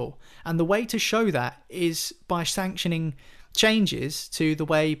acceptable. And the way to show that is by sanctioning changes to the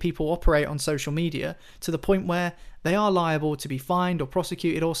way people operate on social media, to the point where they are liable to be fined or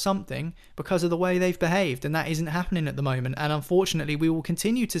prosecuted or something because of the way they've behaved. And that isn't happening at the moment. And unfortunately, we will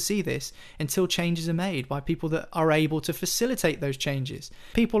continue to see this until changes are made by people that are able to facilitate those changes.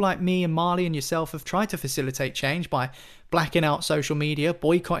 People like me and Marley and yourself have tried to facilitate change by blacking out social media,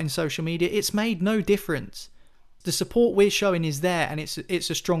 boycotting social media. It's made no difference. The support we're showing is there, and it's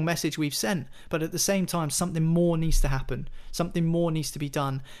a strong message we've sent. But at the same time, something more needs to happen. Something more needs to be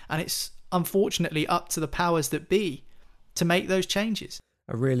done. And it's unfortunately up to the powers that be to make those changes.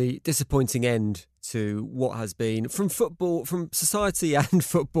 A really disappointing end to what has been, from football, from society and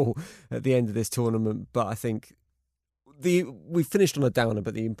football, at the end of this tournament. But I think we've finished on a downer,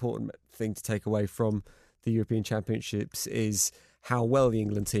 but the important thing to take away from the European Championships is how well the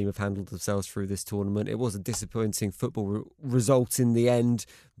England team have handled themselves through this tournament. It was a disappointing football result in the end,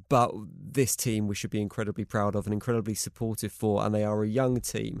 but this team we should be incredibly proud of and incredibly supportive for, and they are a young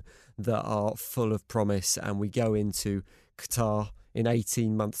team that are full of promise, and we go into Qatar in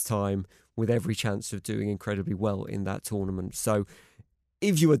 18 months' time with every chance of doing incredibly well in that tournament. So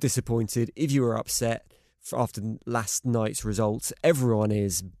if you are disappointed, if you are upset after last night's results, everyone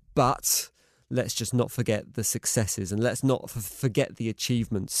is, but let's just not forget the successes, and let's not forget the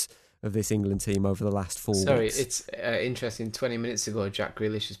achievements of this England team over the last 4 weeks. Sorry, it's interesting. 20 minutes ago, Jack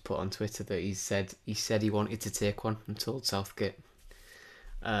Grealish has put on Twitter that he said he wanted to take one and told Southgate.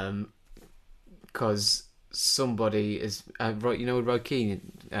 Because somebody is... Roy Keane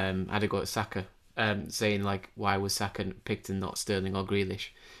had a go at Saka, saying, why was Saka picked and not Sterling or Grealish?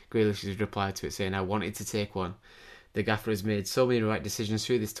 Grealish has replied to it saying, I wanted to take one. The gaffer has made so many right decisions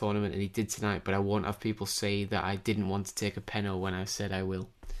through this tournament, and he did tonight, but I won't have people say that I didn't want to take a penalty when I said I will.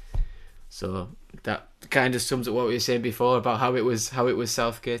 So that kind of sums up what we were saying before about how it was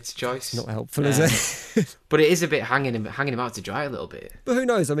Southgate's choice. It's not helpful, is it? But it is a bit hanging him out to dry a little bit. But who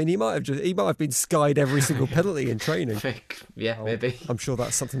knows? I mean, he might have been skied every single penalty in training. Maybe. I'm sure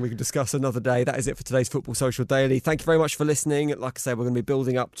that's something we can discuss another day. That is it for today's Football Social Daily. Thank you very much for listening. Like I say, we're going to be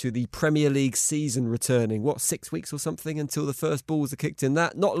building up to the Premier League season returning. 6 weeks or something until the first balls are kicked in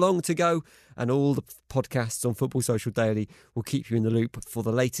that? Not long to go. And all the podcasts on Football Social Daily will keep you in the loop for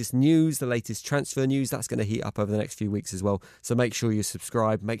the latest news, the latest transfer news. That's going to heat up over the next few weeks as well. So make sure you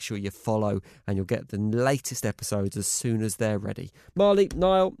subscribe, make sure you follow, and you'll get the latest episodes as soon as they're ready. Marley,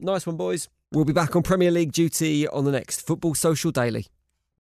 Niall, nice one, boys. We'll be back on Premier League duty on the next Football Social Daily.